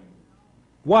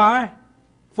 Why?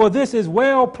 For this is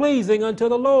well pleasing unto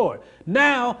the Lord.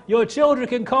 Now your children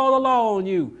can call the law on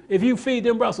you if you feed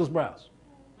them Brussels sprouts.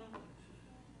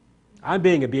 I'm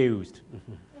being abused.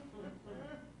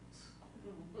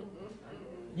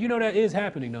 You know that is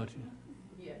happening, don't you?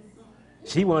 Yes.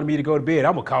 She wanted me to go to bed.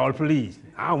 I'm going to call the police.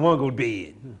 I don't want to go to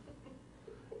bed.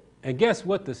 And guess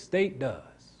what the state does?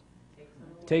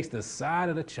 Takes the side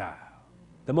of the child,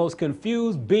 the most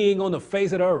confused being on the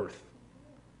face of the earth.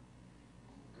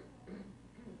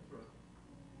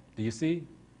 Do you see?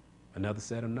 Another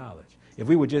set of knowledge. If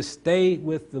we would just stay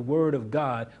with the word of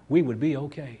God, we would be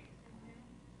okay.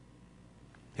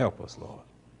 Help us, Lord.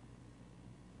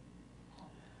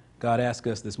 God asked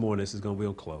us this morning, this is going to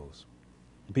we'll close.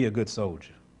 Be a good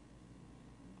soldier.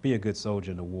 Be a good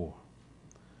soldier in the war.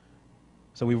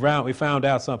 So we found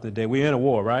out something today. We're in a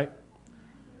war, right?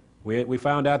 We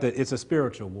found out that it's a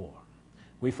spiritual war.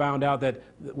 We found out that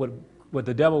what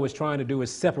the devil was trying to do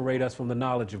is separate us from the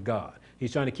knowledge of God.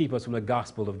 He's trying to keep us from the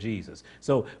gospel of Jesus.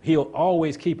 So he'll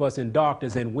always keep us in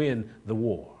darkness and win the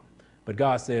war. But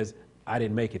God says, I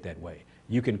didn't make it that way.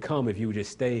 You can come if you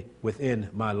just stay within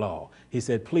my law. He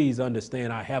said, please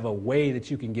understand, I have a way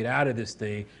that you can get out of this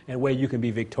thing and where you can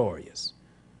be victorious.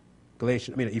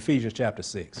 Ephesians chapter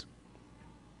 6.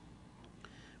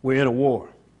 We're in a war,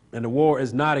 and the war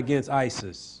is not against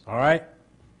ISIS, all right?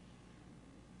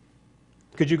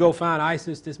 Could you go find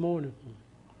ISIS this morning?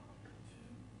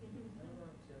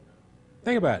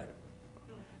 Think about it.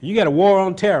 You got a war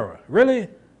on terror. Really?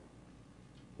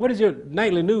 What does your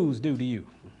nightly news do to you?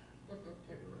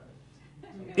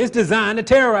 It's designed to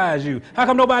terrorize you. How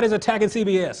come nobody's attacking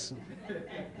CBS?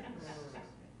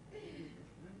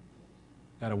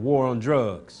 Got a war on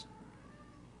drugs.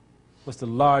 What's the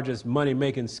largest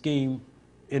money-making scheme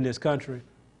in this country?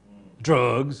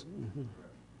 Drugs.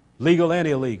 Legal and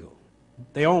illegal.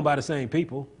 They owned by the same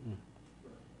people.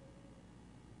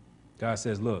 God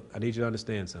says, look, I need you to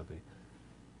understand something.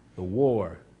 The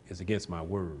war is against my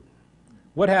word.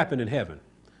 What happened in heaven?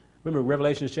 Remember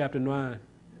Revelation chapter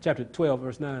 12,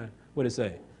 verse 9? What did it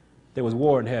say? There was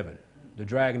war in heaven. The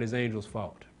dragon and his angels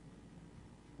fought.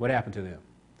 What happened to them?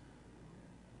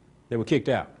 They were kicked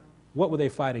out. What were they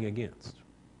fighting against?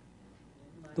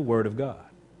 The word of God.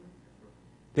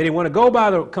 They didn't want to go by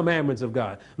the commandments of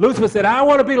God. Lucifer said, I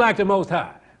want to be like the Most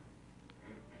High.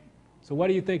 So why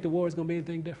do you think the war is going to be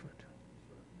anything different?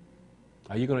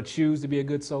 Are you going to choose to be a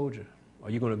good soldier? Or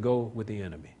are you going to go with the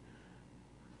enemy?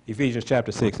 Ephesians chapter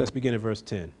 6, let's begin at verse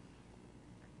 10.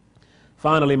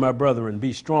 Finally, my brethren,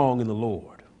 be strong in the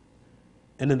Lord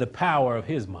and in the power of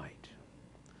his might.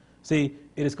 See,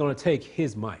 it is going to take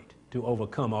his might to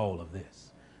overcome all of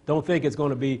this. Don't think it's going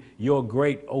to be your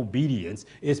great obedience.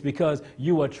 It's because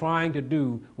you are trying to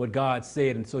do what God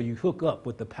said, and so you hook up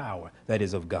with the power that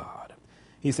is of God.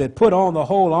 He said, put on the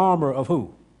whole armor of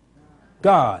who?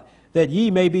 God, that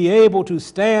ye may be able to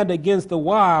stand against the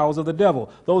wiles of the devil.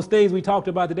 Those things we talked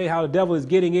about today, how the devil is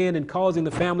getting in and causing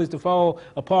the families to fall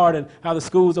apart, and how the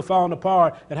schools are falling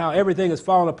apart, and how everything is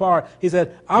falling apart. He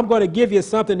said, I'm going to give you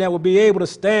something that will be able to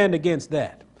stand against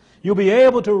that. You'll be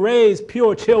able to raise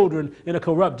pure children in a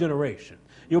corrupt generation.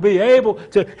 You'll be able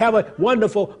to have a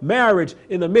wonderful marriage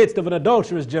in the midst of an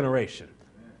adulterous generation.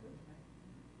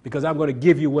 Because I'm going to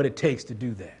give you what it takes to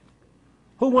do that.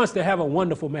 Who wants to have a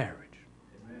wonderful marriage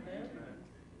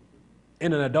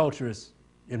in an adulterous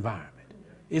environment?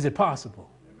 Is it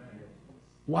possible?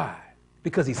 Why?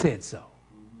 Because he said so.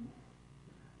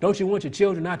 Don't you want your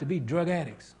children not to be drug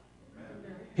addicts?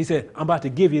 He said, I'm about to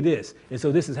give you this. And so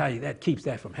this is how that keeps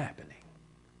that from happening.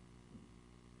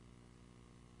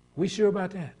 We sure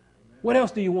about that? What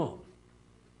else do you want?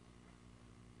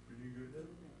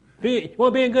 You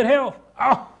want to be in good health?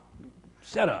 Oh,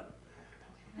 shut up.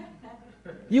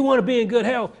 You want to be in good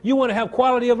health. You want to have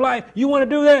quality of life. You want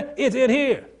to do that? It's in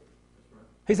here.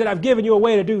 He said, I've given you a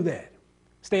way to do that.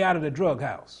 Stay out of the drug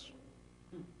house.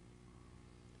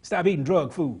 Stop eating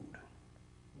drug food.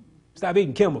 Stop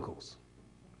eating chemicals.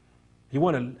 You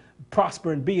want to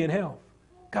prosper and be in health.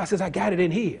 God says, I got it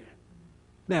in here.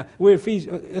 Now, we're in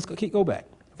Ephesians. Let's go back.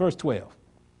 Verse 12.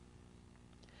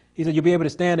 He said, you'll be able to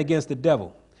stand against the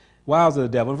devil. Wiles of the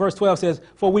devil. And verse 12 says,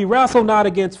 for we wrestle not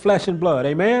against flesh and blood.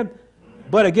 Amen?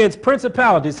 But against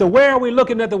principalities. So where are we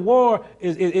looking at the war?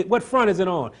 What front is it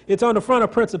on? It's on the front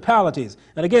of principalities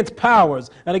and against powers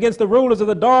and against the rulers of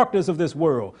the darkness of this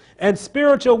world. And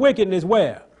spiritual wickedness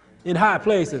where? In high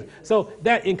places. So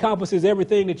that encompasses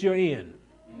everything that you're in.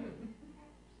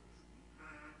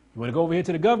 You want to go over here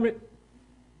to the government?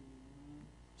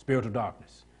 Spiritual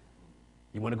darkness.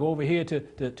 You want to go over here to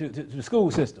the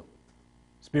school system?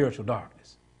 Spiritual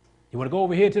darkness. You want to go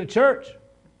over here to the church?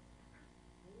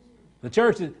 The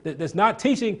church that's not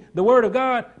teaching the word of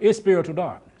God is spiritual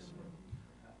darkness.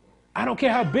 I don't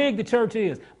care how big the church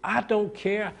is. I don't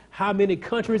care how many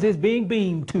countries it's being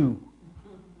beamed to.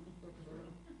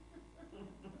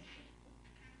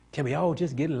 Can we all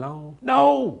just get along?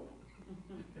 No.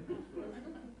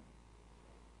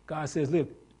 God says, live,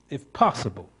 if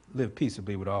possible, live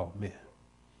peaceably with all men.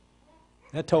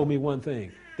 That told me one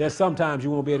thing. There's sometimes you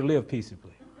won't be able to live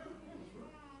peaceably.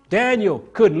 Daniel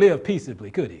couldn't live peaceably,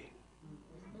 could he?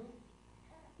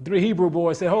 3 Hebrew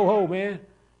boys said, ho, man,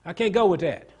 I can't go with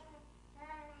that.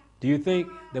 Do you think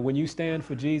that when you stand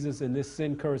for Jesus in this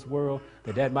sin-cursed world,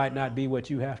 that might not be what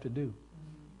you have to do?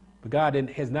 But God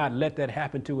has not let that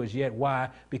happen to us yet. Why?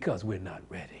 Because we're not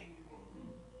ready.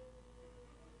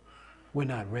 We're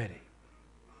not ready.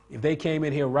 If they came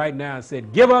in here right now and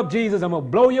said, give up Jesus, I'm going to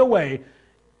blow you away,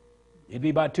 it'd be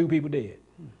about 2 people dead.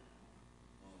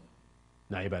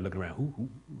 Now everybody looking around. Who?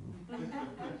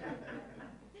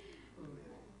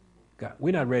 God,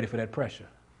 we're not ready for that pressure.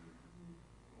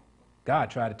 God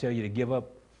tried to tell you to give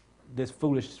up this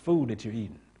foolish food that you're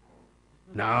eating.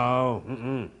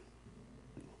 No,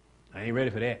 I ain't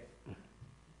ready for that.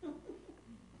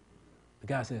 The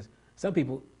guy says, some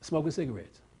people smoking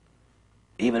cigarettes.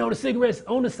 Even though the cigarette's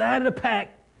on the side of the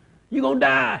pack, you're going to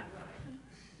die.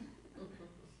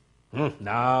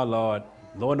 Nah, Lord.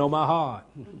 Lord know my heart.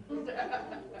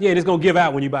 Yeah, it's going to give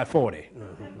out when you're about 40.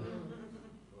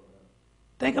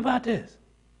 Think about this.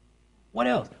 What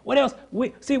else? What else?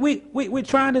 We're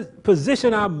trying to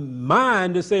position our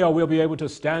mind to say, oh, we'll be able to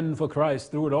stand for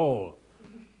Christ through it all.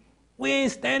 We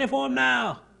ain't standing for him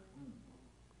now.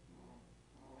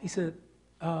 He said,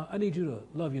 I need you to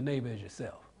love your neighbor as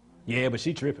yourself. Yeah, but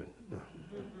she tripping.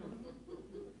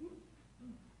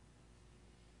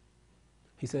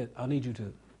 He said, I need you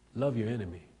to love your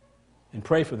enemy and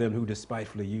pray for them who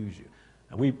despitefully use you.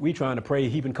 And we trying to pray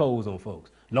heaping coals on folks.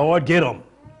 Lord, get them.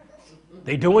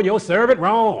 They doing your servant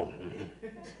wrong.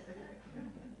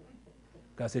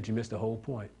 God said, you missed the whole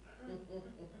point.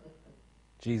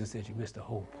 Jesus said, you missed the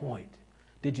whole point.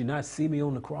 Did you not see me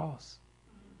on the cross?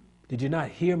 Did you not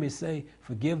hear me say,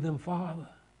 forgive them, Father?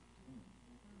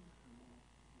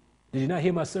 Did you not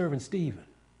hear my servant Stephen?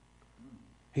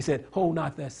 He said, hold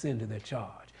not that sin to their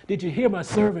charge. Did you hear my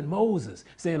servant Moses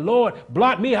saying, Lord,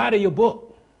 blot me out of your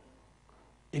book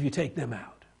if you take them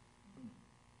out?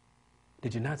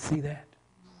 Did you not see that?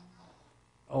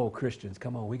 Oh, Christians,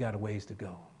 come on, we got a ways to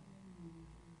go.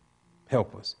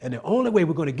 Help us. And the only way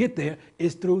we're going to get there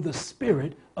is through the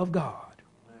Spirit of God.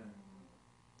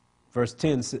 Verse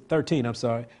 13,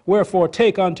 wherefore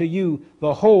take unto you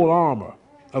the whole armor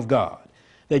of God,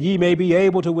 that ye may be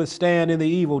able to withstand in the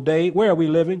evil day. Where are we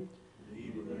living?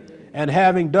 And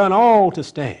having done all to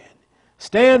stand.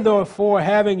 Stand therefore,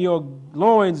 having your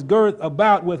loins girt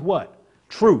about with what?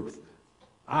 Truth.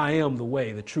 I am the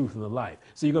way, the truth, and the life.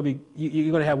 So you're going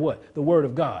to have what? The Word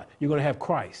of God. You're going to have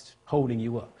Christ holding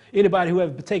you up. Anybody who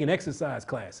has taken exercise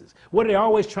classes, what are they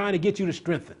always trying to get you to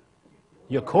strengthen?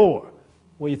 Your core.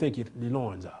 Where do you think your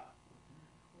loins are?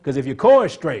 Because if your core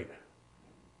is straight,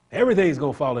 everything's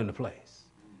going to fall into place.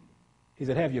 He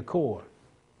said, have your core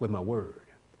with my word.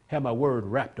 Have my word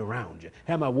wrapped around you.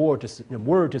 Have my word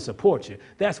to support you.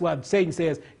 That's why Satan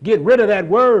says, get rid of that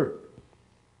word.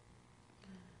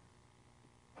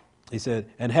 He said,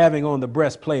 and having on the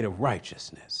breastplate of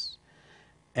righteousness,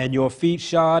 and your feet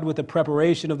shod with the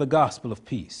preparation of the gospel of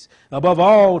peace. Above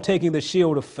all, taking the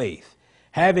shield of faith,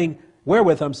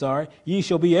 wherewith, ye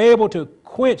shall be able to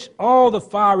quench all the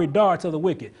fiery darts of the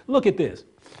wicked. Look at this.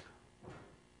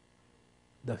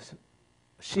 The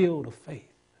shield of faith.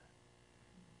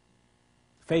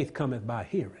 Faith cometh by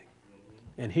hearing,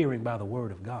 and hearing by the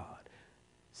word of God.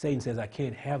 Satan says, I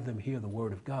can't have them hear the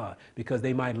word of God because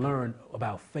they might learn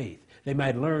about faith. They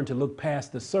might learn to look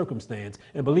past the circumstance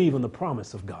and believe in the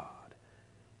promise of God.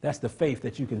 That's the faith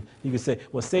that you can say,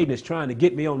 well, Satan is trying to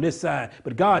get me on this side,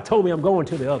 but God told me I'm going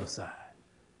to the other side.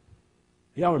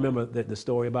 Y'all remember the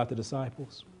story about the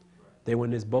disciples? They were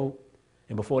in this boat,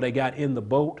 and before they got in the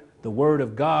boat, the word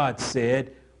of God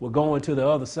said, we're going to the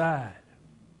other side.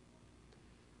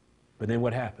 But then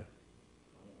what happened?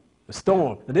 A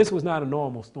storm. Now, this was not a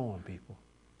normal storm, people,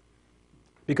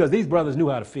 because these brothers knew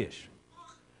how to fish.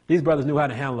 These brothers knew how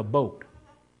to handle a boat.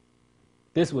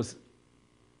 This was,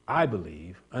 I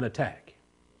believe, an attack,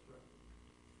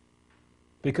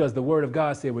 because the word of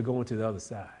God said we're going to the other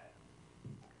side.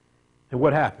 And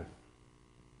what happened?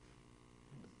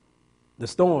 The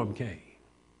storm came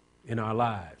in our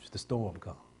lives. The storm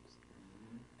comes.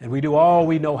 And we do all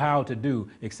we know how to do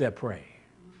except pray.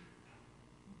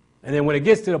 And then when it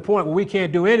gets to the point where we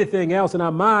can't do anything else and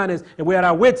our mind is, and we're at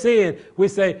our wits' end, we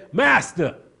say,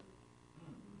 Master,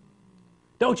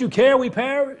 don't you care we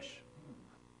perish?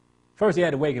 First he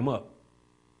had to wake him up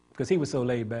because he was so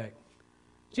laid back.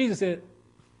 Jesus said,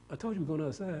 I told you we're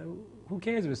going to the other side. Who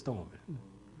cares if it's storming?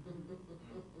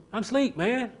 I'm asleep,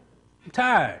 man. I'm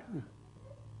tired.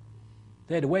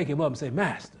 They had to wake him up and say,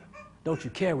 Master, don't you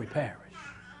care we perish?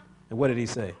 And what did he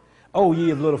say? Oh, ye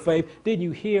of little faith, didn't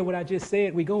you hear what I just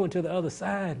said? We're going to the other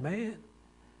side, man.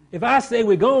 If I say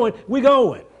we're going, we're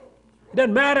going. It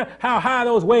doesn't matter how high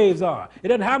those waves are. It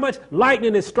doesn't how much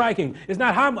lightning is striking. It's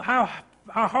not how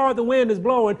hard the wind is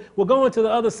blowing. We're going to the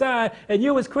other side. And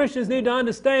you as Christians need to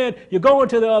understand you're going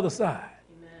to the other side.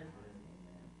 Amen.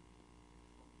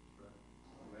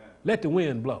 Let the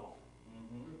wind blow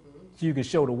so you can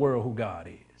show the world who God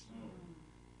is.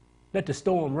 Let the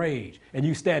storm rage, and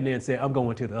you stand there and say, I'm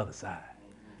going to the other side.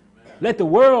 Amen. Let the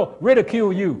world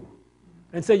ridicule you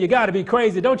and say, you got to be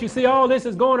crazy. Don't you see all this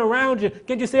is going around you?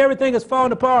 Can't you see everything is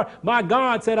falling apart? My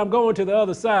God said I'm going to the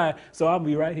other side, so I'll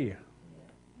be right here.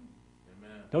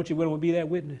 Amen. Don't you want to be that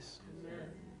witness? Amen.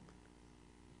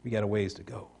 We got a ways to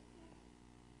go.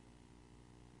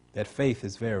 That faith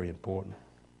is very important,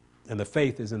 and the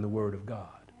faith is in the Word of God.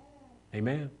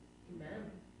 Amen? Amen.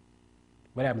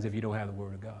 What happens if you don't have the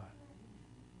Word of God?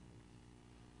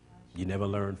 You never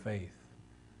learn faith.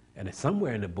 And it's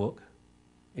somewhere in the book,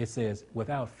 it says,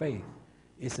 without faith,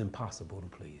 it's impossible to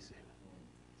please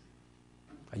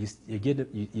Him.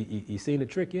 You seen the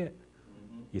trick yet?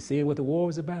 You seeing what the war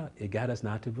was about? It got us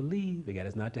not to believe. It got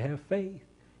us not to have faith.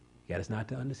 It got us not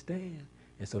to understand.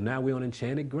 And so now we're on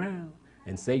enchanted ground,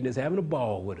 and Satan is having a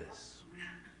ball with us.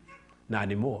 Not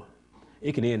anymore.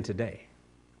 It can end today.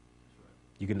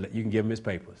 You can give him his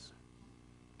papers.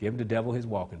 Give the devil his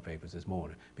walking papers this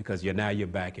morning, because now you're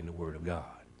back in the Word of God.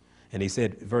 And he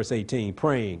said, verse 18,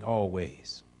 praying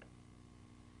always.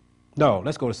 No,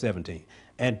 let's go to 17.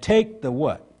 And take the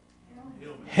what?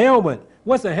 Helmet.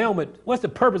 What's a helmet? What's the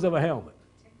purpose of a helmet?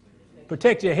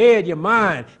 Protect your head, your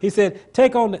mind. He said,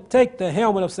 take the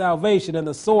helmet of salvation and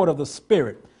the sword of the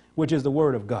Spirit, which is the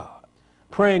Word of God.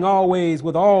 Praying always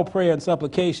with all prayer and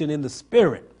supplication in the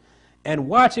Spirit. And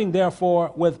watching,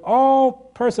 therefore, with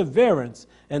all perseverance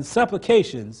and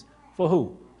supplications for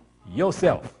who?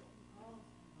 Yourself.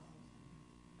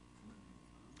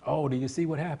 Oh, do you see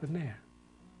what happened there?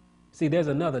 See, there's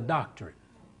another doctrine.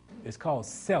 It's called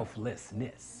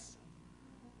selflessness.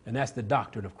 And that's the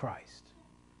doctrine of Christ.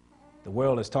 The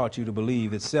world has taught you to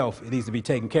believe itself, it needs to be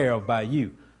taken care of by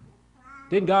you.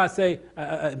 Didn't God say,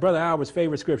 Brother Albert's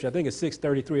favorite scripture, I think it's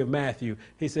 6:33 of Matthew,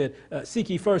 he said, seek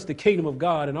ye first the kingdom of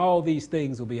God, and all these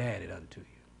things will be added unto you.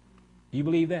 Do you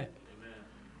believe that? Amen.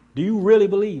 Do you really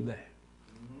believe that?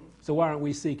 Mm-hmm. So why aren't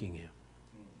we seeking Him?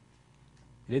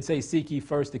 He didn't say, seek ye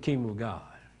first the kingdom of God,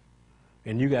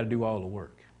 and you got to do all the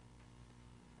work.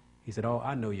 He said, oh,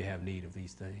 I know you have need of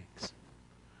these things.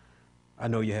 I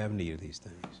know you have need of these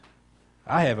things.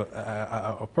 I have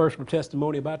a personal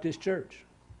testimony about this church.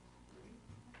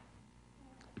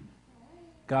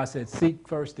 God said, seek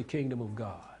first the kingdom of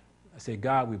God. I said,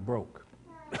 God, we broke.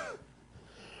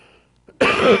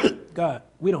 God,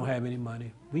 we don't have any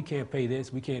money. We can't pay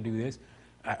this. We can't do this.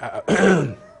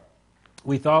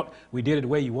 We thought we did it the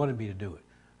way you wanted me to do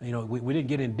it. You know, we didn't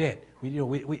get in debt.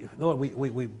 Lord,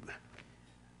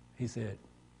 He said,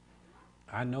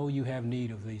 I know you have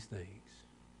need of these things.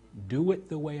 Do it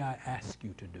the way I ask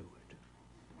you to do it.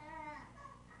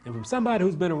 And from somebody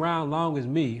who's been around long as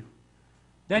me,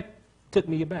 that took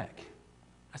me aback.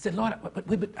 I said, Lord,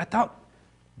 but I thought,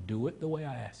 do it the way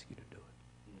I ask you to do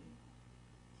it.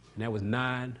 And that was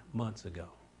 9 months ago.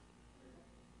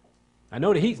 I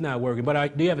know the heat's not working,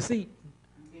 but do you have a seat?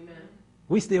 Amen.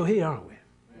 We still here, aren't we?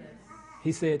 Yes.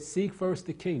 He said, seek first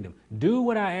the kingdom. Do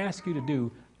what I ask you to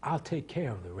do. I'll take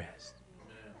care of the rest.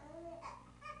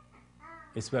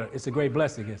 It's a great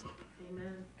blessing, isn't it?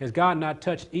 Amen. Has God not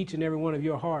touched each and every one of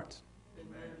your hearts?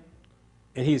 Amen.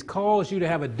 And he's caused you to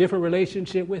have a different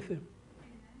relationship with him?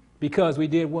 Because we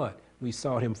did what? We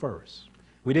sought him first.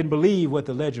 We didn't believe what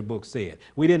the ledger book said.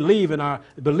 We didn't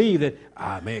believe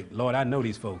that, man, Lord, I know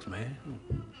these folks, man.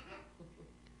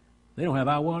 They don't have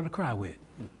our water to cry with.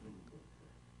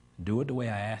 Do it the way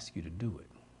I ask you to do it.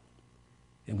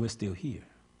 And we're still here.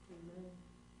 Amen.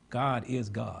 God is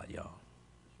God, y'all.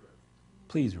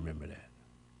 Please remember that.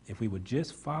 If we would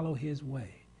just follow his way,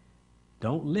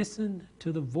 don't listen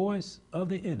to the voice of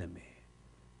the enemy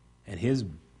and his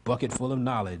bucket full of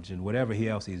knowledge and whatever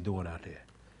else he's doing out there.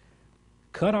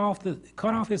 Cut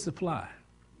off his supply.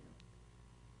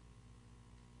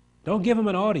 Don't give him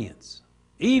an audience.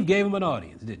 Eve gave him an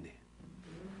audience, didn't he?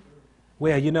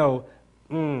 Well, you know,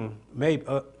 maybe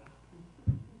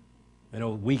an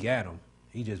old weak Adam,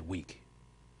 he just weak.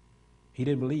 He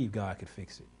didn't believe God could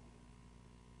fix it.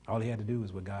 All he had to do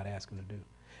was what God asked him to do.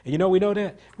 And you know, we know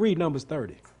that. Read Numbers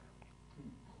 30.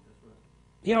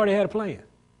 He already had a plan.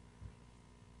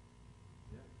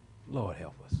 Lord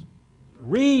help us.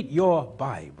 Read your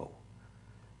Bible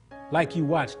like you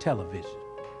watch television.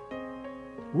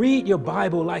 Read your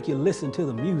Bible like you listen to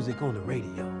the music on the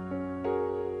radio.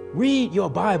 Read your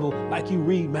Bible like you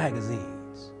read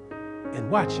magazines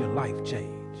and watch your life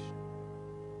change.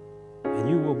 And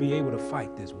you will be able to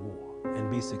fight this war and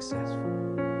be successful.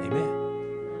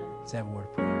 Amen. Let's have a word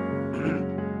of prayer.